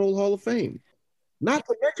Rock and Roll Hall of Fame. Not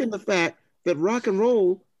to mention the fact that rock and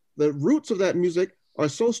roll, the roots of that music are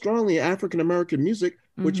so strongly African-American music,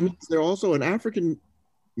 which means they're also an African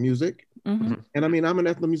music. Mm-hmm. And I mean, I'm an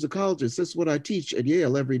ethnomusicologist. That's what I teach at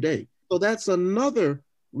Yale every day. So that's another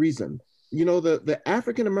reason. The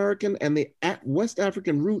African-American and the West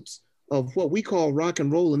African roots of what we call rock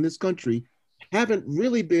and roll in this country haven't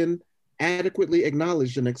really been adequately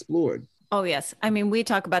acknowledged and explored. Oh, yes. I mean, we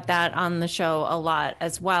talk about that on the show a lot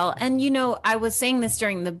as well. And, I was saying this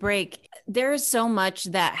during the break, there's so much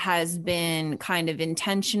that has been kind of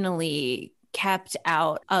intentionally kept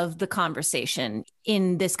out of the conversation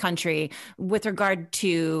in this country with regard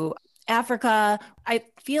to Africa. I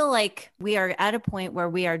feel like we are at a point where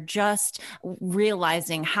we are just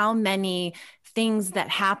realizing how many things that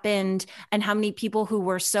happened and how many people who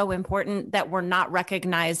were so important that were not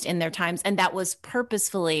recognized in their times, and that was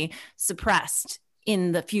purposefully suppressed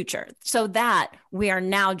in the future, so that we are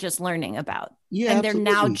now just learning about. Yeah, and they're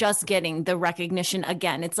now just getting the recognition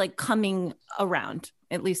again. It's like coming around,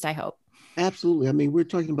 at least I hope. Absolutely. I mean, we're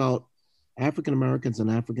talking about African Americans and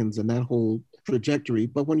Africans and that whole trajectory.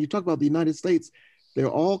 But when you talk about the United States, there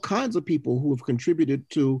are all kinds of people who have contributed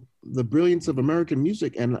to the brilliance of American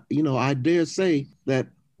music. And, I dare say that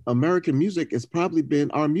American music has probably been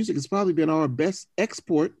our best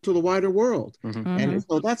export to the wider world. Mm-hmm. And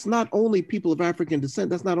so that's not only people of African descent,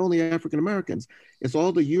 that's not only African Americans, it's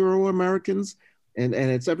all the Euro Americans, and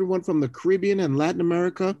it's everyone from the Caribbean and Latin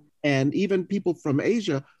America, and even people from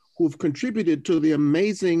Asia who've contributed to the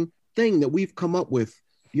amazing thing that we've come up with,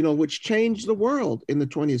 you know, which changed the world in the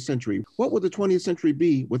 20th century. What would the 20th century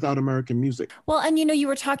be without American music? Well, and you know, you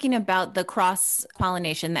were talking about the cross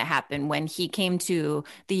pollination that happened when he came to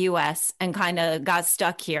the US and kind of got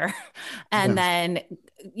stuck here. And then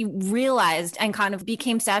you realized and kind of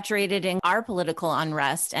became saturated in our political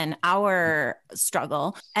unrest and our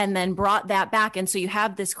struggle, and then brought that back. And so you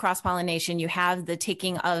have this cross pollination, you have the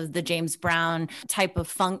taking of the James Brown type of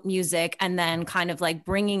funk music, and then kind of like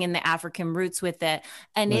bringing in the African roots with it.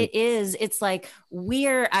 And it's like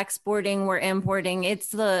we're exporting, we're importing. It's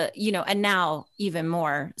the, you know, and now even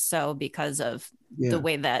more so because of the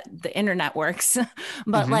way that the internet works.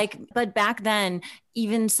 But but back then,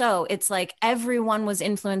 even so, it's like everyone was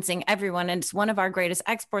influencing everyone. And it's one of our greatest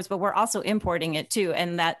exports, but we're also importing it too.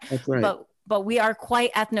 And that's right. But we are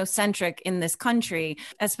quite ethnocentric in this country,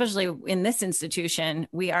 especially in this institution.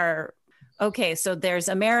 We are, okay, so there's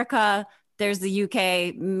America, there's the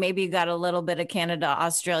UK, maybe got a little bit of Canada,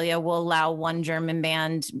 Australia. We'll allow one German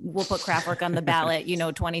band. We'll put Kraftwerk on the ballot,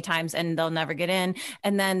 20 times and they'll never get in.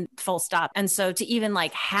 And then full stop. And so to even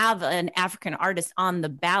like have an African artist on the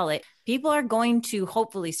ballot, people are going to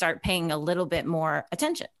hopefully start paying a little bit more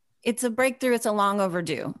attention. It's a breakthrough. It's a long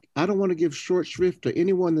overdue. I don't want to give short shrift to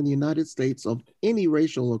anyone in the United States of any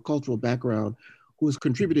racial or cultural background who has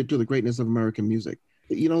contributed to the greatness of American music.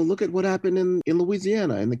 Look at what happened in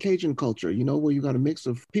Louisiana and the Cajun culture, where you got a mix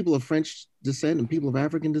of people of French descent and people of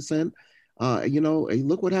African descent.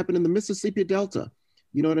 Look what happened in the Mississippi Delta.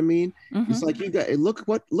 You know what I mean? Mm-hmm. It's like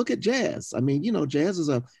look at jazz. I mean, jazz is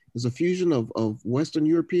a fusion of Western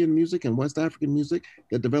European music and West African music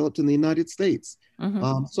that developed in the United States.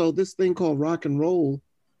 Mm-hmm. So this thing called rock and roll,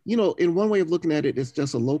 in one way of looking at it, it's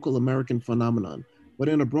just a local American phenomenon. But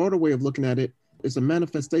in a broader way of looking at it, it's a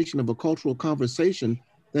manifestation of a cultural conversation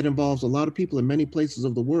that involves a lot of people in many places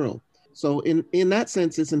of the world. So in that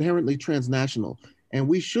sense, it's inherently transnational. And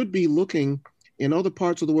we should be looking in other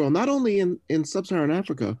parts of the world, not only in sub-Saharan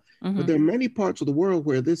Africa, mm-hmm. but there are many parts of the world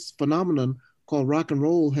where this phenomenon called rock and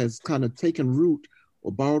roll has kind of taken root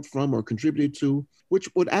or borrowed from or contributed to, which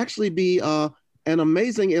would actually be an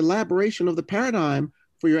amazing elaboration of the paradigm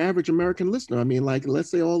for your average American listener. I mean, like, let's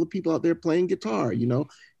say all the people out there playing guitar, you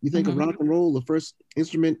think mm-hmm. of rock and roll, the first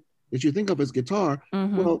instrument that you think of is guitar.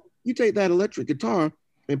 Mm-hmm. Well, you take that electric guitar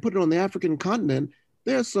and put it on the African continent,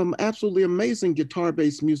 there's some absolutely amazing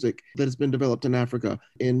guitar-based music that has been developed in Africa.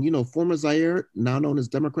 In, former Zaire, now known as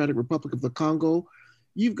Democratic Republic of the Congo,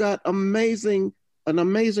 you've got an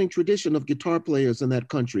amazing tradition of guitar players in that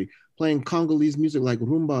country, playing Congolese music like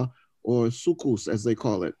rumba or soukous, as they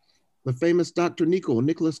call it. The famous Dr.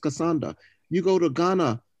 Nicholas Kasanda. You go to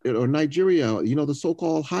Ghana or Nigeria, the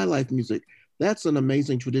so-called high life music. That's an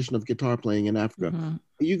amazing tradition of guitar playing in Africa. Mm-hmm.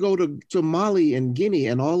 You go to Mali and Guinea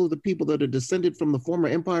and all of the people that are descended from the former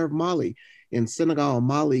empire of Mali in Senegal,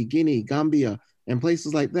 Mali, Guinea, Gambia, and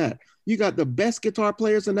places like that. You got the best guitar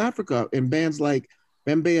players in Africa in bands like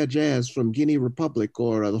Bembeya Jazz from Guinea Republic,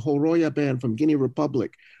 or the Horoya Band from Guinea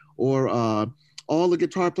Republic, or all the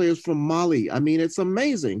guitar players from Mali. I mean, it's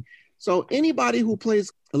amazing. So anybody who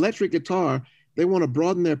plays electric guitar, they want to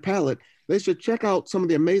broaden their palette, they should check out some of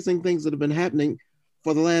the amazing things that have been happening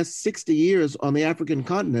for the last 60 years on the African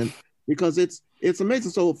continent, because it's amazing.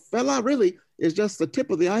 So Fela really is just the tip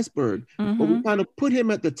of the iceberg, mm-hmm. but we kind of put him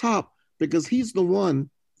at the top because he's the one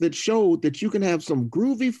that showed that you can have some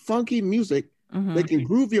groovy, funky music mm-hmm. that can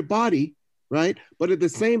groove your body, right? But at the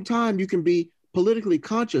same time, you can be politically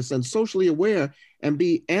conscious and socially aware and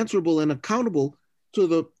be answerable and accountable to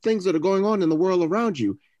the things that are going on in the world around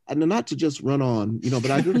you. And not to just run on,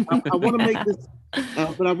 but I want to make this,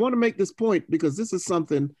 but I want to make this point because this is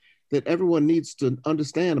something that everyone needs to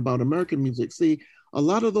understand about American music. See, a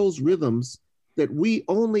lot of those rhythms that we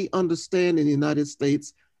only understand in the United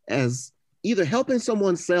States as either helping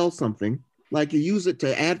someone sell something, like you use it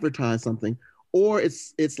to advertise something, or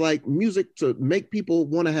it's like music to make people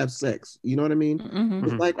want to have sex. You know what I mean? Mm-hmm.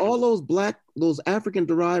 It's like all those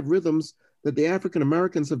African-derived rhythms that the African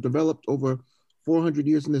Americans have developed over 400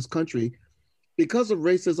 years in this country because of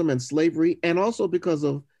racism and slavery, and also because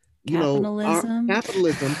of our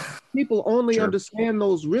capitalism. People only sure. understand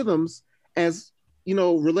those rhythms as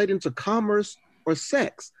relating to commerce or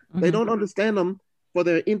sex. Mm-hmm. They don't understand them for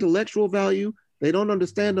their intellectual value. They don't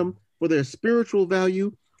understand them for their spiritual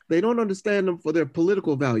value. They don't understand them for their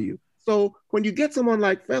political value. So when you get someone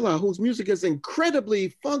like Fela, whose music is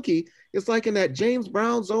incredibly funky, it's like in that James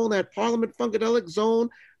Brown zone, that Parliament Funkadelic zone,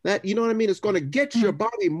 that, you know what I mean? It's going to get your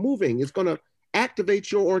body moving. It's going to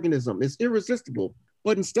activate your organism. It's irresistible.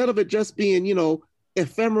 But instead of it just being,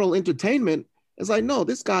 ephemeral entertainment, it's like, no,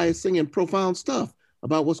 this guy is singing profound stuff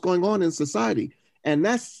about what's going on in society. And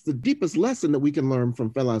that's the deepest lesson that we can learn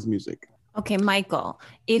from Fela's music. Okay, Michael,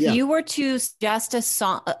 if you were to suggest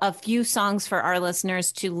a few songs for our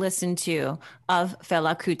listeners to listen to of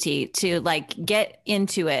Fela Kuti to like get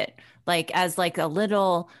into it, like as like a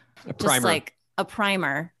little, just like a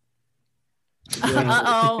primer.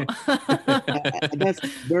 Yeah. That's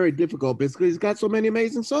very difficult because he's got so many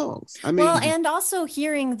amazing songs. I mean, well, and also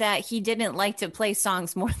hearing that he didn't like to play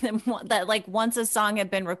songs more than one, that like once a song had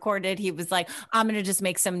been recorded, he was like, I'm going to just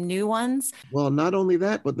make some new ones. Well, not only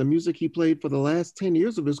that, but the music he played for the last 10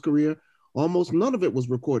 years of his career, almost none of it was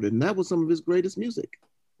recorded. And that was some of his greatest music.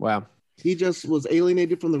 Wow. He just was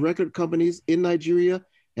alienated from the record companies in Nigeria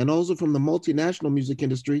and also from the multinational music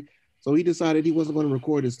industry. So he decided he wasn't going to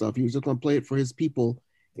record his stuff. He was just going to play it for his people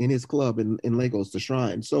in his club in Lagos, the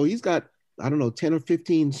Shrine. So he's got, I don't know, 10 or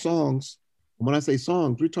 15 songs. When I say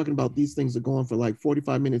songs, we're talking about these things that go on for like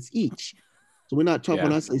 45 minutes each. So we're not talking,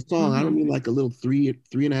 when I say song, I don't mean like a little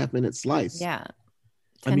 3.5 minute slice. Yeah.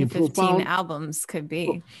 10 to 15 albums could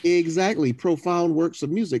be. Exactly. Profound works of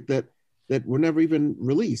music that were never even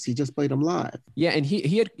released. He just played them live. Yeah, and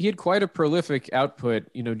he had quite a prolific output.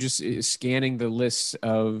 You know, just scanning the lists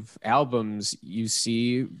of albums, you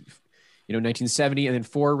see, 1970, and then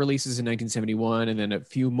 4 releases in 1971, and then a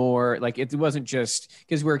few more. Like it wasn't just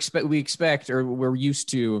because we expect or we're used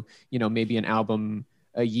to, maybe an album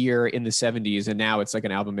a year in the 70s, and now it's like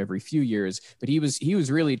an album every few years. But he was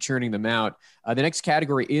really churning them out. The next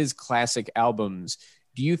category is classic albums.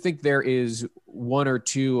 Do you think there is one or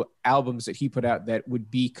two albums that he put out that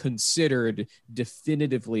would be considered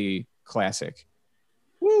definitively classic?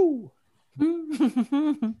 Woo!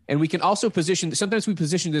 And we can also sometimes we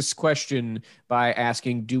position this question by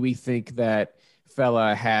asking, do we think that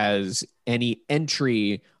Fela has any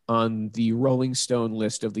entry on the Rolling Stone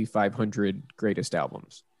list of the 500 greatest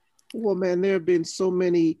albums? Well, man, there have been so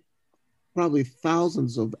many, probably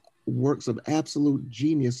thousands of works of absolute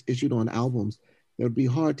genius issued on albums. It would be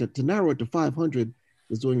hard to narrow it to 500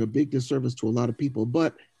 is doing a big disservice to a lot of people.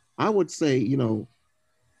 But I would say, you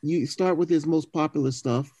start with his most popular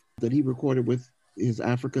stuff that he recorded with his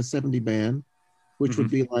Africa 70 band, which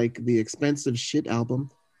would be like the Expensive Shit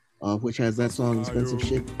album, which has that song, Expensive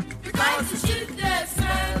Shit. Because you shoot that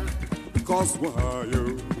smell. Because why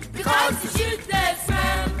you? Because you shoot that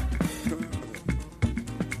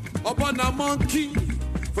smell. Upon a monkey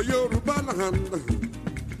for your land.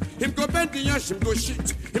 Him go bend the ash, him go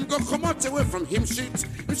shit. Him go come out away from him shit.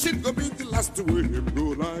 Him shit go be the last way him go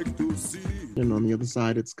like to see. And on the other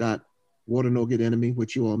side, it's got Water No Good Enemy,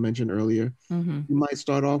 which you all mentioned earlier. You might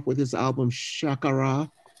start off with his album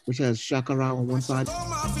Shakara, which has Shakara on one side.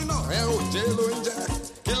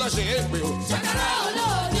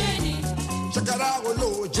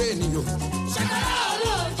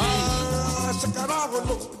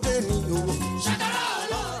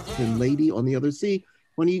 And Lady on the other. See,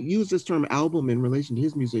 when you use this term album in relation to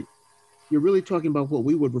his music, you're really talking about what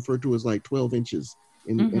we would refer to as like 12 inches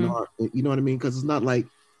in art. You know what I mean? Because it's not like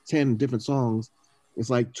 10 different songs. It's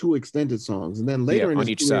like 2 extended songs. And then later in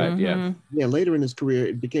his career, later in his career,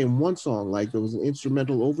 it became one song. Like there was an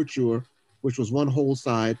instrumental overture, which was one whole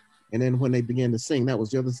side. And then when they began to sing, that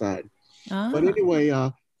was the other side. But anyway,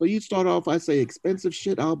 so you start off, I say Expensive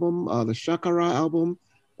Shit album, the Shakara album,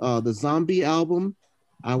 the Zombie album.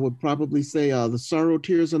 I would probably say the Sorrow,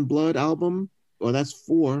 Tears, and Blood album. Well, that's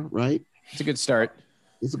 4, right? It's a good start.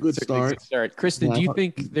 It's a good start. Kristen, do you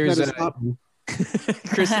think there's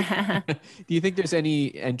Kristen, do you think there's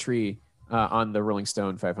any entry on the Rolling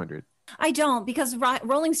Stone 500? I don't, because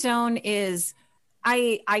Rolling Stone is,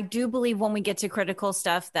 I do believe when we get to critical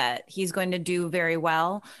stuff that he's going to do very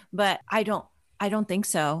well, but I don't think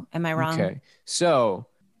so. Am I wrong? Okay. So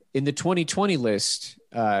in the 2020 list,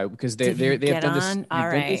 because they have done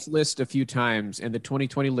this list a few times, and the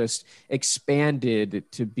 2020 list expanded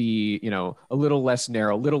to be, a little less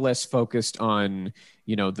narrow, a little less focused on,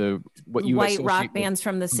 the what you white rock bands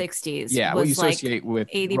from the 60s. Yeah, what you associate with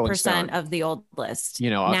 80% of the old list.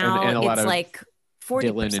 Now and a lot of like 40%.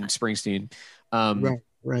 Dylan and Springsteen.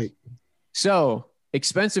 Right. So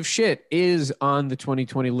Expensive Shit is on the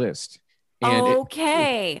 2020 list. And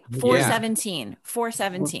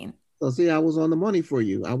 417. So see, I was on the money for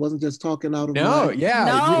you. I wasn't just talking out of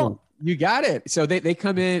you got it. So they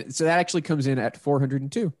come in. So that actually comes in at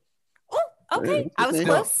 402. Oh, okay. I was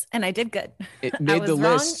close and I did good. It made the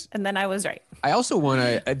wrong, list, and then I was right. I also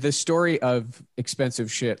want to the story of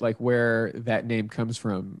Expensive Shit, like where that name comes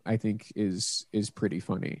from, I think is pretty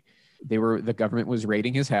funny. The government was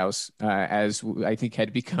raiding his house, as I think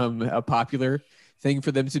had become a popular thing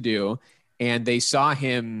for them to do, and they saw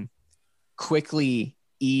him quickly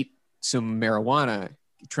eat some marijuana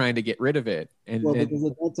trying to get rid of it. And well, then, because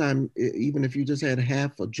at that time, even if you just had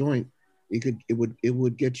half a joint, it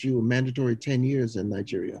would get you a mandatory 10 years in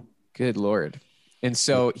Nigeria. good Lord. And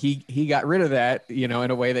so he got rid of that, you know,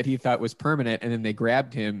 in a way that he thought was permanent. And then they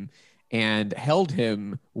grabbed him and held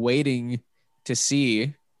him waiting to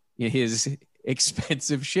see his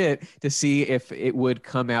expensive shit to see if it would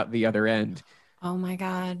come out the other end. Oh my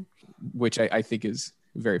God. Which I think is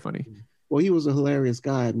very funny. Well, he was a hilarious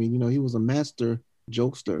guy. I mean, you know, he was a master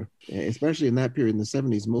jokester, especially in that period in the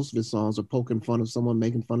 70s. Most of his songs are poking fun of someone,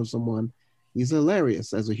 making fun of someone. He's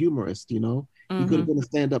hilarious as a humorist, you know. He could have been a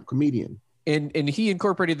stand-up comedian. And he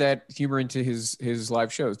incorporated that humor into his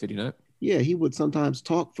live shows, did he not? Yeah, he would sometimes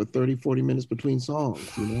talk for 30, 40 minutes between songs,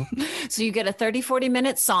 you know. So you get a 30,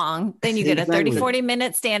 40-minute song, then you get a 30,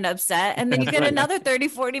 40-minute stand-up set, and then you get another 30,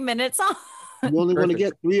 40-minute song. You only want to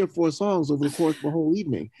get 3 or 4 songs over the course of a whole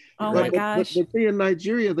evening. Oh my gosh. But in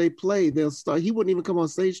Nigeria, they'll start, he wouldn't even come on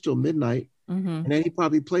stage till midnight, and then he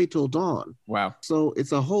probably played till dawn. Wow. So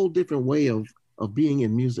it's a whole different way of being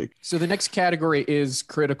in music. So the next category is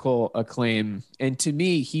critical acclaim. And to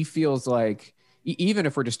me, he feels like, even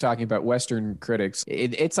if we're just talking about Western critics,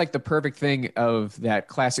 it's like the perfect thing of that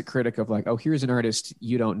classic critic of like, oh, here's an artist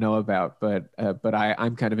you don't know about, but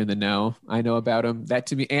I'm kind of in the know. I know about him. That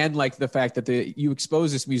to me, and like the fact that you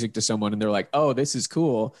expose this music to someone and they're like, oh, this is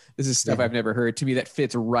cool. This is stuff I've never heard. To me, that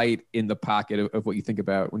fits right in the pocket of what you think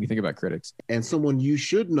about when you think about critics. And someone you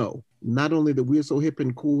should know. Not only that we're so hip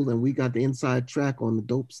and cool and we got the inside track on the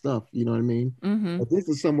dope stuff, you know what I mean? But this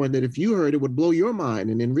is someone that if you heard it would blow your mind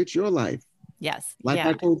and enrich your life. Yes. Like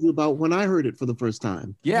I told you about when I heard it for the first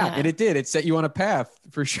time. Yeah, and it did. It set you on a path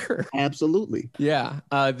for sure. Absolutely. Yeah.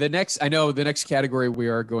 The next category we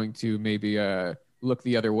are going to maybe look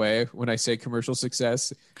the other way when I say commercial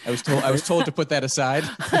success. I was told to put that aside.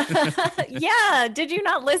 Yeah. Did you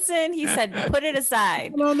not listen? He said, put it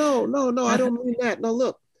aside. No. I don't mean that. Now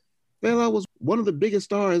look, Fela was one of the biggest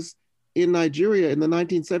stars in Nigeria in the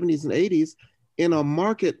 1970s and 80s in a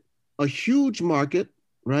market, a huge market,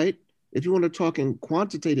 right? If you want to talk in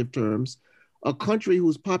quantitative terms, a country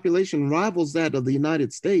whose population rivals that of the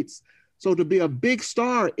United States. So to be a big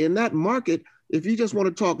star in that market, if you just want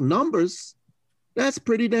to talk numbers, that's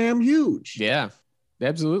pretty damn huge. Yeah,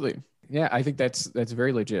 absolutely. Yeah, I think that's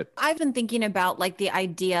very legit. I've been thinking about like the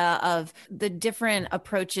idea of the different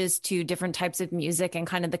approaches to different types of music and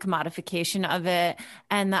kind of the commodification of it.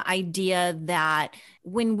 And the idea that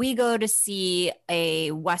when we go to see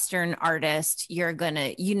a Western artist, they're going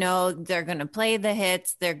to play the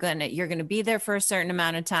hits. You're going to be there for a certain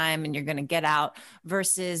amount of time and you're going to get out,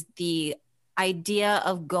 versus the idea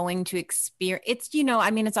of going to experience. It's,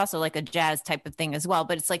 it's also like a jazz type of thing as well,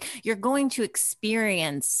 but it's like you're going to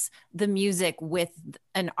experience the music with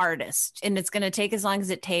an artist and it's going to take as long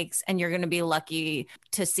as it takes and you're going to be lucky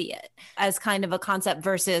to see it, as kind of a concept,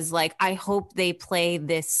 versus like, I hope they play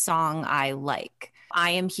this song I like.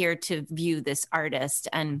 I am here to view this artist.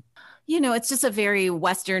 And it's just a very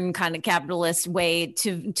Western kind of capitalist way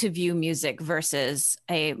to view music versus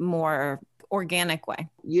a more organic way.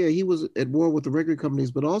 Yeah, he was at war with the record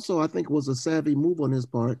companies, but also I think it was a savvy move on his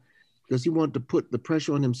part because he wanted to put the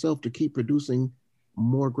pressure on himself to keep producing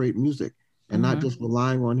more great music and not just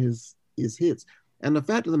relying on his hits. And the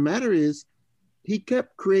fact of the matter is he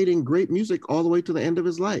kept creating great music all the way to the end of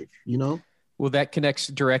his life, Well, that connects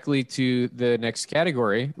directly to the next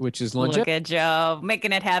category, which is longevity. Look at Joe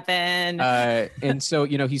making it happen. And so,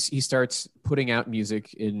 he starts putting out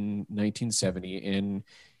music in 1970, and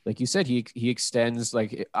like you said, he extends,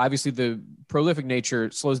 like, obviously the prolific nature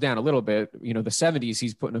slows down a little bit. The 70s,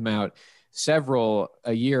 he's putting them out several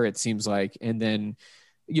a year, it seems like. And then,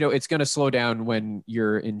 it's going to slow down when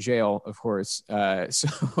you're in jail, of course.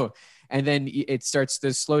 And then it starts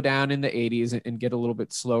to slow down in the 80s and get a little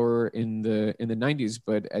bit slower in the 90s.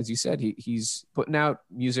 But as you said, he's putting out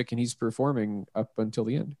music and he's performing up until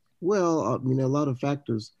the end. Well, a lot of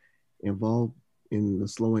factors involved in the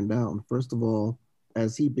slowing down. First of all,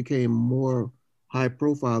 as he became more high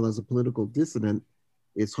profile as a political dissident,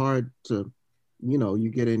 it's hard to, you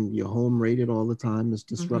get in your home rated all the time. It's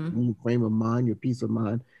disrupting your frame of mind, your peace of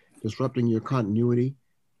mind, disrupting your continuity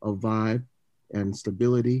of vibe and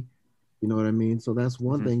stability. You know what I mean? So that's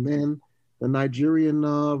one thing. Then the Nigerian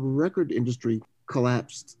record industry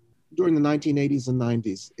collapsed during the 1980s and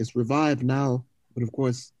 90s. It's revived now, but of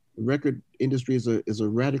course, the record industry is a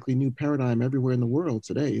radically new paradigm everywhere in the world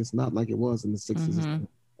today. It's not like it was in the 60s.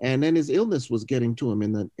 And then his illness was getting to him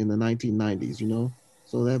in the 1990s,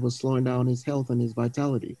 So that was slowing down his health and his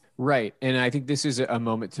vitality. Right. And I think this is a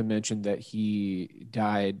moment to mention that he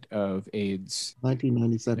died of AIDS.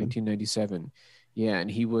 1997. Yeah,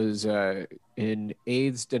 and he was an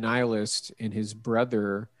AIDS denialist, and his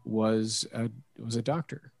brother was a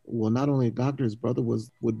doctor. Well, not only a doctor, his brother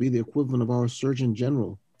would be the equivalent of our Surgeon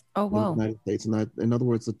General Oh, in wow. the United States. And in other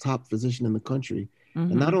words, the top physician in the country.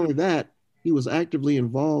 Mhm. And not only that, he was actively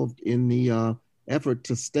involved in the effort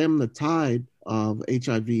to stem the tide of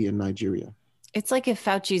HIV in Nigeria. It's like if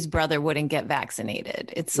Fauci's brother wouldn't get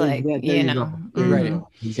vaccinated. It's There like, there you go. know. There you Right. go.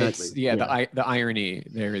 Exactly. The irony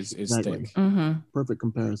there is Exactly. thick. Mm-hmm. Perfect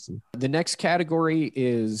comparison. The next category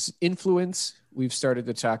is influence. We've started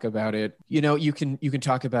to talk about it. You know, you can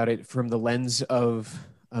talk about it from the lens of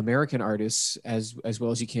American artists as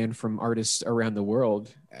well as you can from artists around the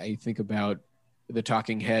world. I think about the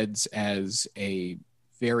Talking Heads as a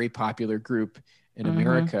very popular group in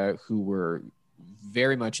America who were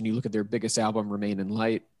very much, and you look at their biggest album, Remain in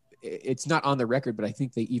Light, it's not on the record, but I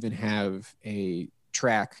think they even have a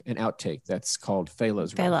track, an outtake that's called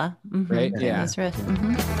Fela's Riff. Fela. Mm-hmm. Right? Yeah. Fela's Riff.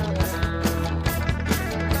 Mm-hmm.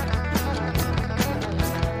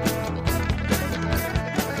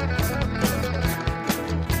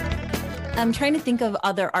 I'm trying to think of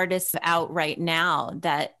other artists out right now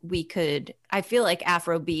that we could. I feel like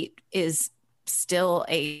Afrobeat is still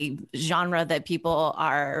a genre that people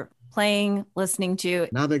are playing, listening to.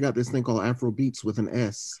 Now they got this thing called Afro Beats with an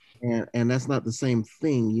S, and that's not the same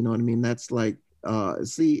thing. You know what I mean? That's like,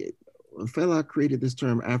 Fela created this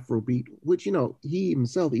term Afrobeat, which, you know, he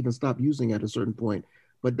himself even stopped using at a certain point,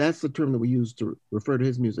 but that's the term that we use to refer to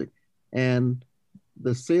his music. And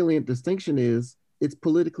the salient distinction is it's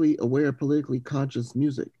politically aware, politically conscious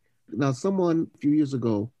music. Now, someone a few years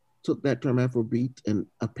ago took that term Afrobeat and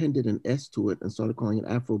appended an S to it and started calling it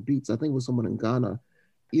Afro Beats. I think it was someone in Ghana.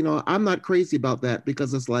 You know, I'm not crazy about that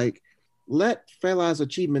because it's like, let Fela's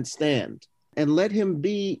achievement stand and let him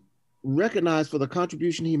be recognized for the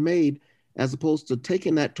contribution he made, as opposed to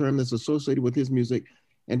taking that term that's associated with his music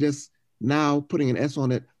and just now putting an S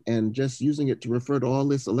on it and just using it to refer to all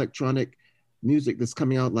this electronic music that's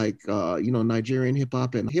coming out, like, Nigerian hip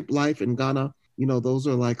hop and hip life in Ghana. You know, those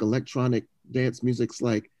are like electronic dance musics,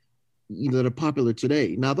 like, that are popular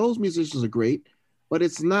today. Now, those musicians are great, but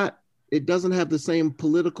it doesn't have the same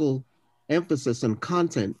political emphasis and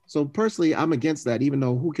content. So personally, I'm against that, even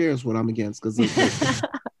though who cares what I'm against, because the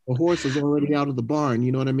horse is already out of the barn,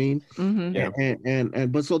 you know what I mean? Mm-hmm. Yeah.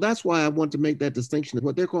 But so that's why I want to make that distinction.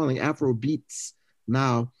 What they're calling Afro Beats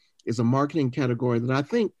now is a marketing category that I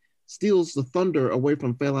think steals the thunder away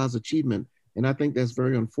from Fela's achievement. And I think that's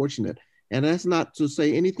very unfortunate. And that's not to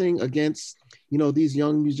say anything against, these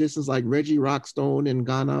young musicians like Reggie Rockstone in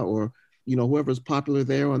Ghana, or, whoever's popular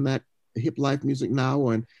there on that hip life music now.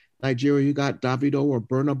 Or in Nigeria, you got Davido or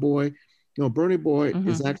Burna Boy. Burna Boy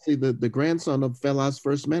is actually the grandson of Fela's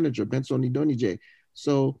first manager, Benson Idonije.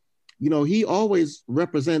 So, he always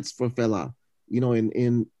represents for Fela,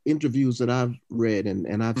 in interviews that I've read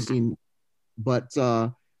and I've seen. But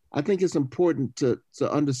I think it's important to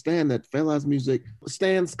understand that Fela's music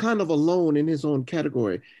stands kind of alone in his own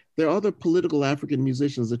category. There are other political African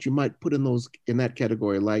musicians that you might put in that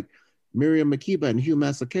category, like Miriam Makeba and Hugh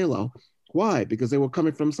Masekela. Why? Because they were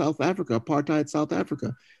coming from South Africa, apartheid South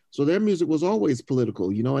Africa. So their music was always political,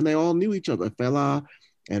 and they all knew each other. Fela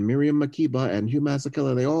and Miriam Makeba and Hugh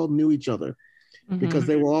Masekela, they all knew each other because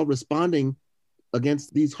they were all responding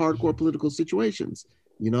against these hardcore political situations,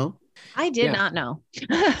 I did not know.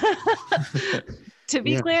 To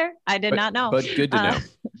be clear, I did not know. But good to know.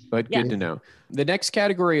 Good to know. The next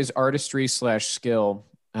category is artistry/skill.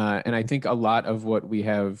 And I think a lot of what we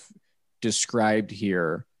have described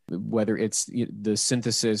here, whether it's the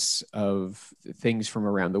synthesis of things from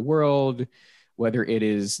around the world, whether it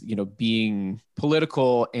is, being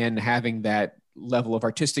political and having that level of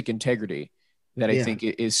artistic integrity that I think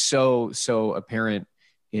is so apparent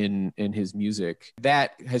in his music,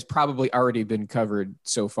 that has probably already been covered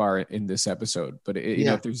so far in this episode. But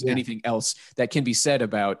if there's anything else that can be said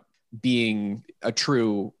about being a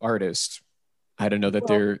true artist, I don't know that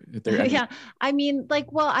they're yeah. I mean,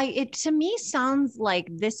 it to me sounds like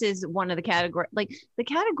this is one of the categories, like the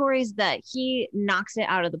categories that he knocks it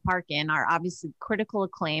out of the park in are obviously critical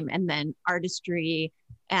acclaim and then artistry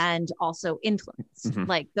and also influence.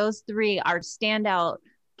 Like those three are standout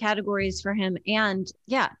categories for him. And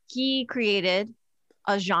he created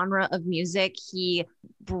a genre of music. He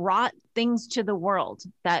brought things to the world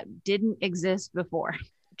that didn't exist before.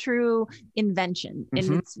 True invention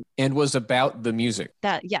and was about the music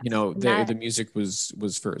the music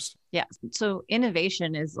was first. So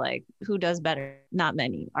innovation is like, who does better? Not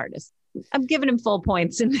many artists. I'm giving him full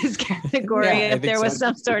points in this category if there was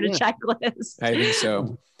some sort of checklist. I think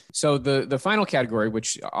so. So the final category,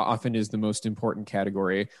 which often is the most important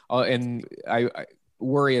category, and I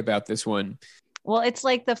worry about this one. Well, it's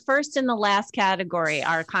like the first and the last category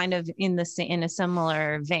are kind of in a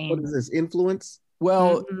similar vein. What is this, influence?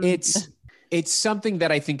 Well, it's something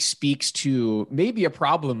that I think speaks to maybe a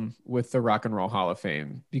problem with the Rock and Roll Hall of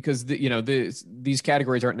Fame, because these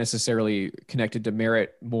categories aren't necessarily connected to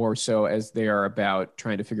merit more so as they are about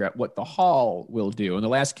trying to figure out what the hall will do. And the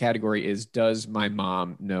last category is, does my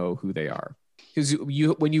mom know who they are? Because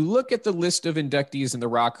when you look at the list of inductees in the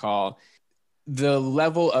Rock Hall, the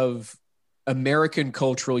level of American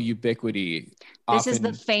cultural ubiquity. This is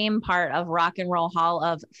the fame part of Rock and Roll Hall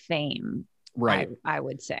of Fame. Right. I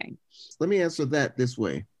would say. Let me answer that this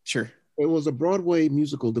way. Sure. It was a Broadway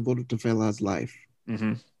musical devoted to Fela's life.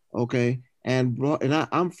 Mm-hmm. Okay. And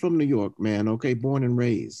I'm from New York, man. Okay. Born and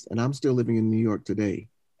raised. And I'm still living in New York today.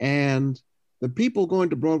 And the people going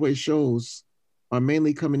to Broadway shows are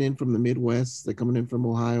mainly coming in from the Midwest. They're coming in from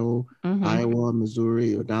Ohio, Iowa,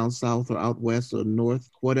 Missouri, or down south or out west or north,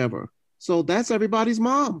 whatever. So that's everybody's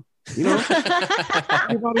mom. You know,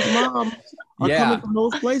 everybody's mom are coming from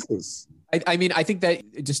those places. I mean, I think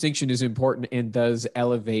that distinction is important and does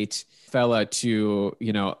elevate Fela to,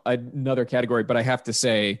 another category. But I have to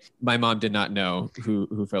say, my mom did not know who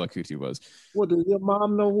Fela Kuti was. Well, does your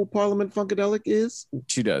mom know who Parliament Funkadelic is?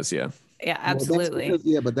 She does, yeah. Yeah,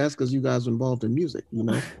 absolutely. But that's because you guys are involved in music,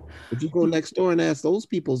 If you go next door and ask those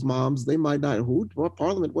people's moms, they might not. What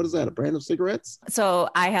Parliament? What is that? A brand of cigarettes? So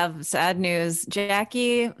I have sad news.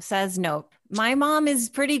 Jackie says no. My mom is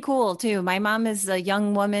pretty cool too. My mom is a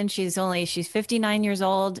young woman. She's 59 years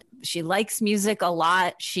old. She likes music a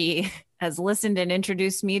lot. She has listened and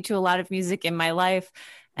introduced me to a lot of music in my life.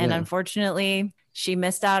 And unfortunately, she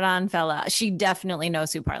missed out on Fela. She definitely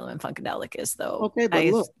knows who Parliament Funkadelic is, though. Okay, but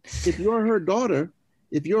look, if you're her daughter,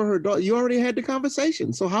 you already had the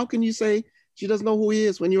conversation. So how can you say she doesn't know who he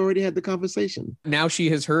is when you already had the conversation? Now she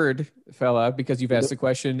has heard Fela because you've asked the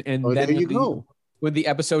question. And then there you go. When the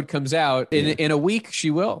episode comes out in a week,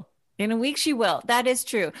 she will. In a week, she will. That is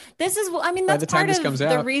true. That's part of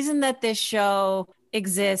the reason that this show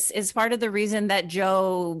exists, is part of the reason that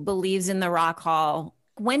Joe believes in the Rock Hall.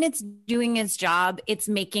 When it's doing its job, it's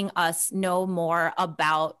making us know more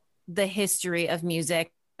about the history of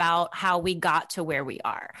music, about how we got to where we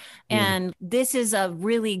are. And this is a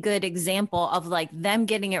really good example of like them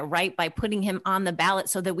getting it right by putting him on the ballot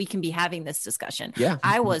so that we can be having this discussion. Yeah.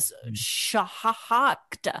 I was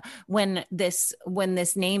shocked when this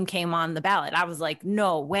name came on the ballot. I was like,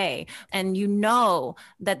 no way. And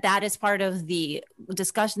that is part of the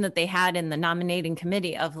discussion that they had in the nominating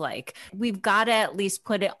committee of like, we've got to at least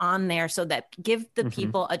put it on there so that give the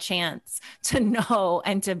people a chance to know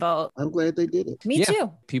and to vote. I'm glad they did it. Me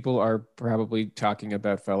too. People are probably talking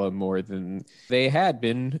about Fela more than they had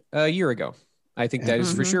been a year ago. I think that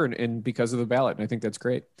is for sure. And because of the ballot. And I think that's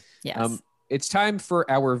great. Yes. It's time for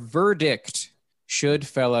our verdict. Should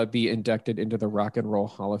Fela be inducted into the Rock and Roll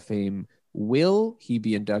Hall of Fame? Will he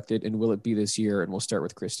be inducted, and will it be this year? And we'll start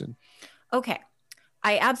with Kristen. Okay.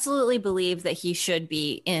 I absolutely believe that he should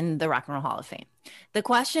be in the Rock and Roll Hall of Fame. The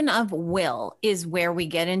question of will is where we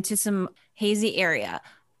get into some hazy area.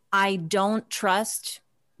 I don't trust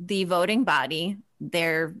the voting body.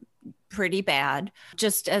 They're pretty bad.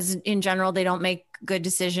 Just as in general, they don't make good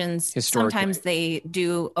decisions. Sometimes they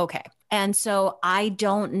do okay. And so I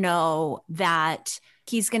don't know that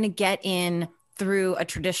he's going to get in through a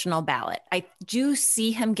traditional ballot. I do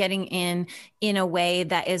see him getting in a way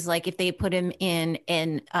that is like, if they put him in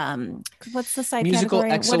what's the side musical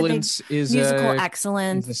category? Excellence is musical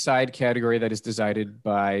excellence. The side category that is decided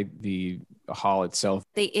by the hall itself.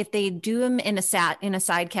 If they do him in a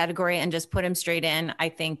side category and just put him straight in, I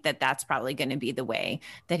think that that's probably going to be the way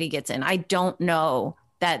that he gets in. I don't know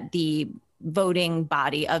that the voting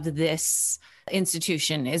body of this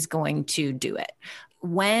institution is going to do it.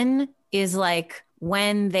 When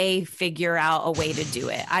they figure out a way to do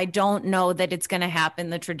it. I don't know that it's going to happen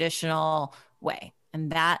the traditional way.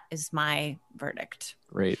 And that is my verdict.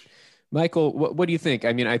 Great. Michael, what do you think?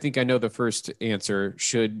 I mean, I think I know the first answer,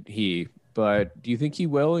 should he, but do you think he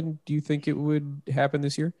will? And do you think it would happen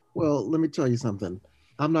this year? Well, let me tell you something.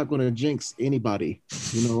 I'm not going to jinx anybody,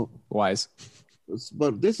 Wise.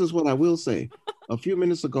 But this is what I will say. A few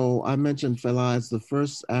minutes ago, I mentioned Fela as the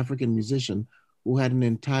first African musician who had an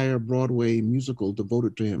entire Broadway musical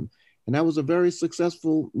devoted to him. And that was a very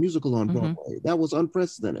successful musical on Broadway. That was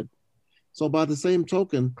unprecedented. So by the same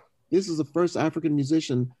token, this is the first African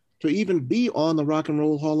musician to even be on the Rock and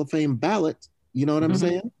Roll Hall of Fame ballot. You know what I'm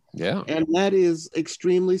saying? Yeah. And that is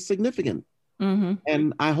extremely significant.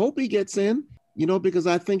 And I hope he gets in, because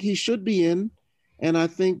I think he should be in. And I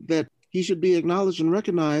think that he should be acknowledged and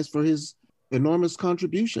recognized for his enormous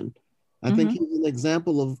contribution. I think he's an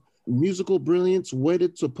example of musical brilliance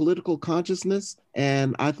wedded to political consciousness.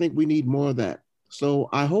 And I think we need more of that. So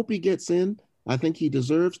I hope he gets in. I think he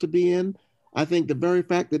deserves to be in. I think the very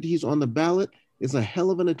fact that he's on the ballot is a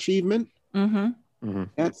hell of an achievement.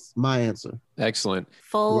 That's my answer. Excellent.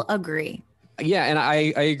 Full agree. Yeah, and I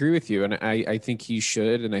agree with you, and I think he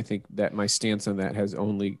should, and I think that my stance on that has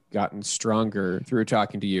only gotten stronger through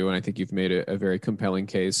talking to you, and I think you've made a very compelling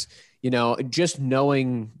case. You know, just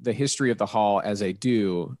knowing the history of the Hall as I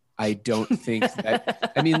do, I don't think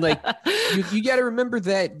that, I mean, like, you got to remember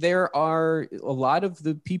that there are a lot of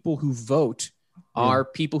the people who vote are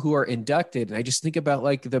people who are inducted. And I just think about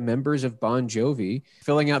like the members of Bon Jovi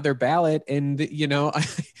filling out their ballot, and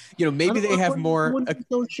maybe they have more. I wouldn't be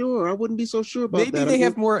so sure. I wouldn't be so sure about that. Maybe they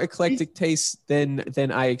have more eclectic tastes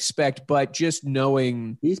than I expect. But just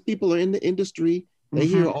knowing these people are in the industry, they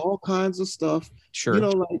hear all kinds of stuff. Sure. You know,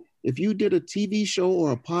 like if you did a TV show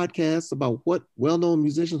or a podcast about what well-known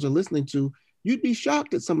musicians are listening to, you'd be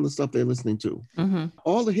shocked at some of the stuff they're listening to.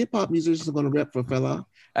 All the hip hop musicians are going to rep for Fela.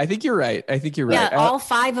 I think you're right. Yeah, all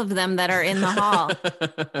 5 of them that are in the Hall.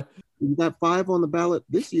 You got 5 on the ballot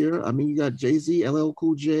this year. I mean, you got Jay-Z, LL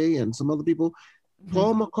Cool J, and some other people.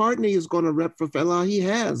 Paul McCartney is going to rep for Fela. He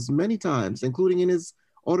has many times, including in his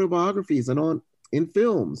autobiographies and in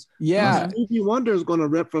films. Yeah. Stevie Wonder is going to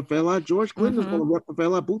rep for Fela. George Clinton is going to rep for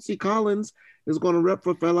Fela. Bootsy Collins is going to rep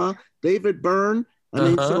for Fela. David Byrne. I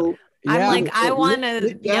mean, so... I'm like, I want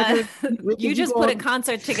to. Yeah, you just put a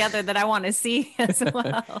concert together that I want to see as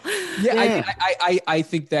well. I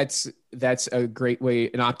think that's a great way,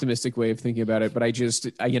 an optimistic way of thinking about it. But I just,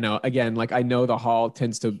 again, like I know the Hall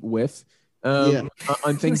tends to whiff on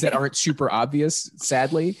things that aren't super obvious,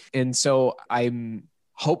 sadly, and so I'm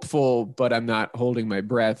hopeful, but I'm not holding my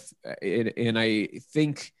breath. And I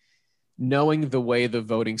think, knowing the way the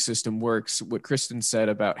voting system works, what Kristen said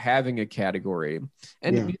about having a category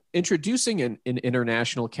and introducing an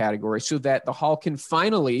international category so that the Hall can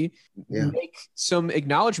finally make some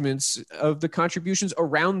acknowledgments of the contributions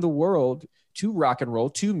around the world to rock and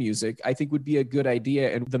roll, to music, I think would be a good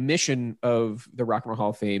idea. And the mission of the Rock and Roll Hall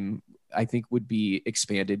of Fame, I think, would be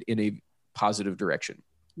expanded in a positive direction.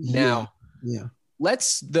 Now,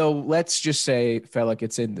 let's just say Fela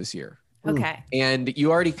gets in this year. Okay. And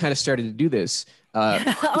you already kind of started to do this.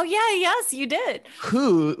 Yes, you did.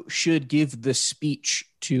 Who should give the speech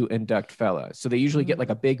to induct Fela? So they usually get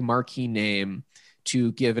like a big marquee name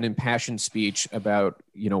to give an impassioned speech about,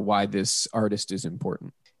 why this artist is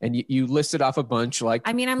important. And you listed off a bunch, like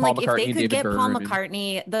I mean, I'm Paul like, McCartney, if they could David get Byrne, Paul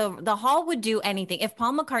McCartney, the Hall would do anything. If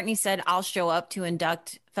Paul McCartney said, "I'll show up to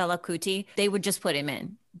induct Fela Kuti," they would just put him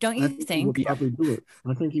in. Don't you think? He would probably do it.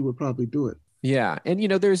 I think he would probably do it. Yeah. And,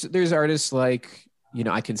 there's artists like,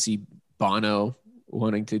 I can see Bono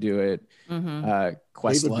wanting to do it.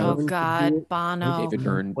 Questlove. Oh, God. Bono. David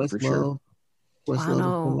Byrne, for sure.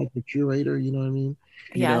 Questlove, like the curator, you know what I mean?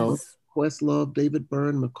 Yes. Questlove, David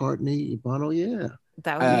Byrne, McCartney, Bono, yeah.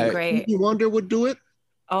 That would be great. Stevie Wonder would do it.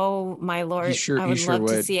 Oh, my Lord. I would love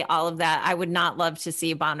to see all of that. I would not love to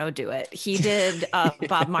see Bono do it. He did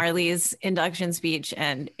Bob Marley's induction speech,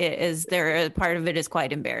 and part of it is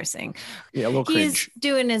quite embarrassing. Yeah, a little cringe. He's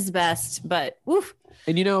doing his best, but woof.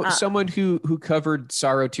 And, someone who covered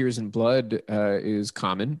Sorrow, Tears, and Blood is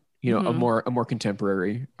Common, a more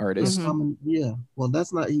contemporary artist. Yeah. Well,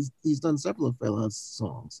 that's not, he's done several of Fela's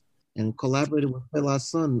songs and collaborated with Fela's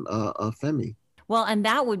son, Femi. Well, and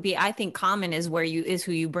that would be, I think, Common is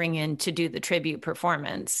who you bring in to do the tribute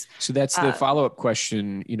performance. So that's the follow-up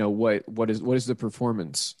question. What does the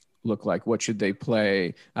performance look like? What should they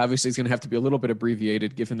play? Obviously, it's going to have to be a little bit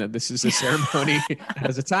abbreviated, given that this is a ceremony that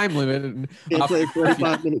has a time limit. And can't play a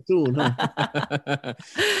 45-minute tune, huh?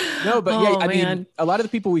 No, but I mean, a lot of the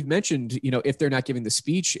people we've mentioned, if they're not giving the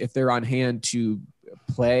speech, if they're on hand to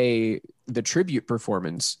play the tribute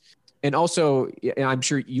performance. And also, I'm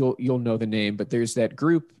sure you'll know the name, but there's that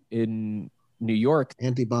group in New York.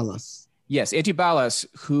 Antibalas. Yes, Antibalas,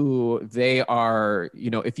 who they are,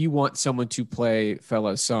 if you want someone to play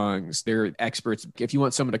Fela songs, they're experts. If you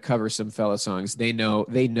want someone to cover some Fela songs, they know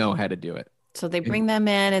how to do it. So they bring them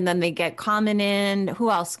in, and then they get Common in. Who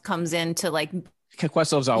else comes in to like?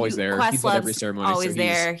 Questlove's always there. He's at every ceremony. Always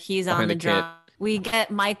there. He's on the drum. We get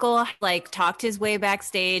Michael talked his way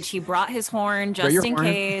backstage. He brought his horn just in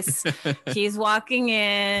case. He's walking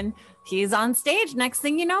in. He's on stage. Next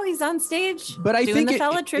thing you know, he's on stage. But I doing think the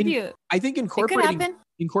Fela tribute. I think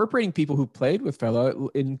incorporating people who played with Fela,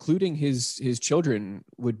 including his children,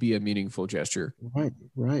 would be a meaningful gesture.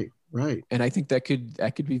 Right. And I think that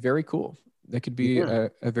could be very cool. That could be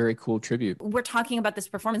a very cool tribute. We're talking about this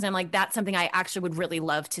performance, and I'm like, that's something I actually would really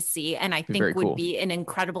love to see, and I think Very would cool. be an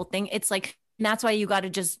incredible thing. It's like, and that's why you got to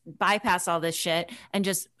just bypass all this shit and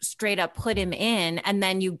just straight up put him in. And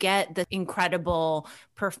then you get the incredible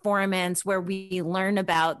performance where we learn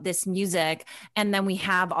about this music. And then we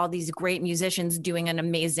have all these great musicians doing an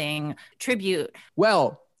amazing tribute.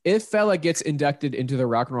 Well, if Fela gets inducted into the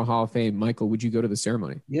Rock and Roll Hall of Fame, Michael, would you go to the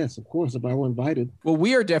ceremony? Yes, of course, if I were invited. Well,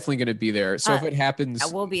 we are definitely going to be there. So if it happens,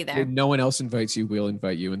 we'll be there. If no one else invites you, we'll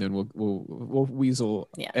invite you, and then we'll weasel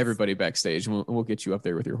everybody backstage, and we'll get you up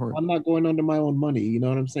there with your horn. I'm not going under my own money. You know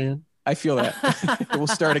what I'm saying? I feel that. We'll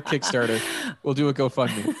start a Kickstarter. We'll do a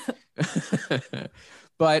GoFundMe.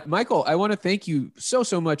 But Michael, I want to thank you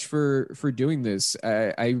so much for doing this.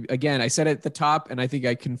 I said it at the top, and I think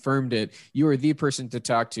I confirmed it. You are the person to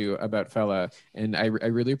talk to about Fela, and I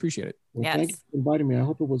really appreciate it. Well, thank you for inviting me. I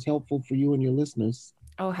hope it was helpful for you and your listeners.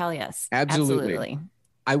 Oh, hell yes. Absolutely.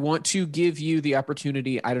 I want to give you the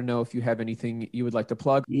opportunity. I don't know if you have anything you would like to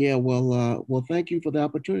plug. Yeah, well, thank you for the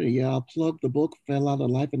opportunity. Yeah, I'll plug the book, Fela, The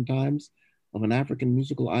Life and Times of an African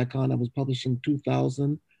Musical Icon, that was published in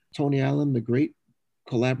 2000. Tony Allen, the great,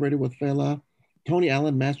 collaborated with Fela. Tony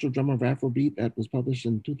Allen, master drummer of Afrobeat, that was published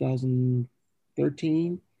in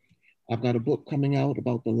 2013. I've got a book coming out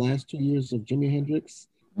about the last 2 years of Jimi Hendrix.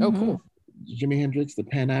 Oh, cool. Jimi Hendrix, the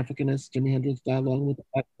Pan-Africanist, Jimi Hendrix dialoguing with the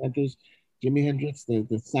Black Panthers, Jimi Hendrix,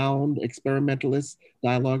 the sound experimentalist,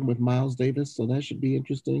 dialoguing with Miles Davis. So that should be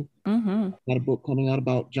interesting. Got a book coming out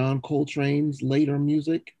about John Coltrane's later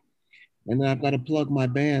music. And then I've got to plug my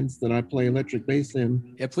bands that I play electric bass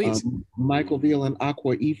in. Yeah, please. Michael Veal and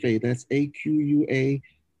Aqua Ife. That's Aquaife.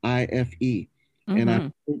 And I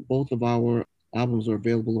think both of our albums are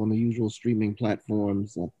available on the usual streaming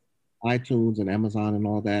platforms, iTunes and Amazon and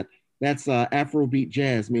all that. That's Afrobeat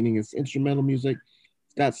jazz, meaning it's instrumental music.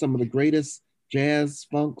 It's got some of the greatest jazz,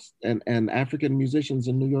 funks, and African musicians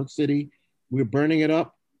in New York City. We're burning it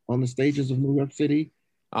up on the stages of New York City.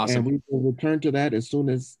 Awesome. And we will return to that as soon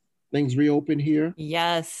as things reopen here.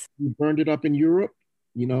 Yes. We burned it up in Europe,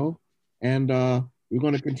 and we're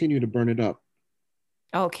going to continue to burn it up.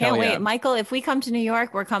 Oh, can't wait. Michael, if we come to New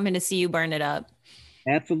York, we're coming to see you burn it up.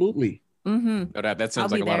 Absolutely. No doubt. That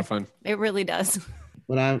sounds like a lot of fun. It really does.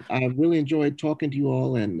 But I really enjoyed talking to you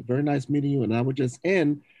all, and very nice meeting you. And I would just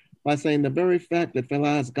end by saying the very fact that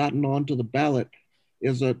Fela has gotten onto the ballot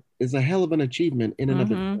is a hell of an achievement in and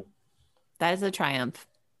of itself. That is a triumph.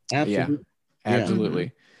 Absolutely. Yeah,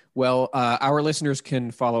 absolutely. Well, our listeners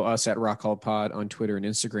can follow us at Rock Hall Pod on Twitter and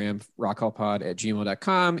Instagram.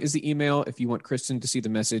 rockhallpod@gmail.com is the email. If you want Kristen to see the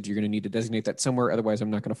message, you're going to need to designate that somewhere. Otherwise, I'm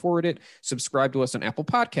not going to forward it. Subscribe to us on Apple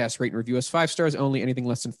Podcasts. Rate and review us 5 stars only. Anything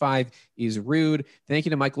less than 5 is rude. Thank you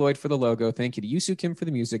to Mike Lloyd for the logo. Thank you to Yusu Kim for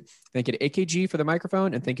the music. Thank you to AKG for the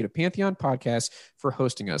microphone. And thank you to Pantheon Podcasts for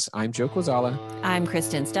hosting us. I'm Joe Quazala. I'm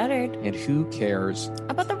Kristen Studdard. And who cares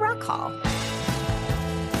about the Rock Hall?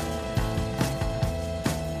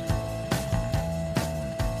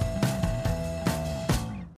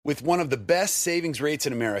 With one of the best savings rates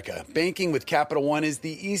in America, banking with Capital One is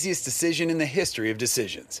the easiest decision in the history of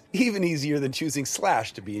decisions. Even easier than choosing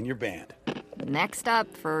Slash to be in your band. Next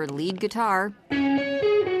up for lead guitar,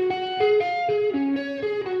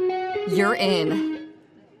 you're in.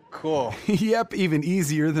 Cool. Yep, even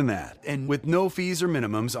easier than that. And with no fees or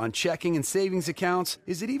minimums on checking and savings accounts,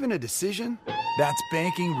 is it even a decision? That's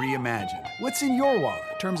banking reimagined. What's in your wallet?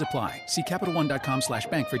 Terms apply. See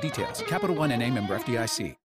CapitalOne.com/bank for details. Capital One NA, member FDIC.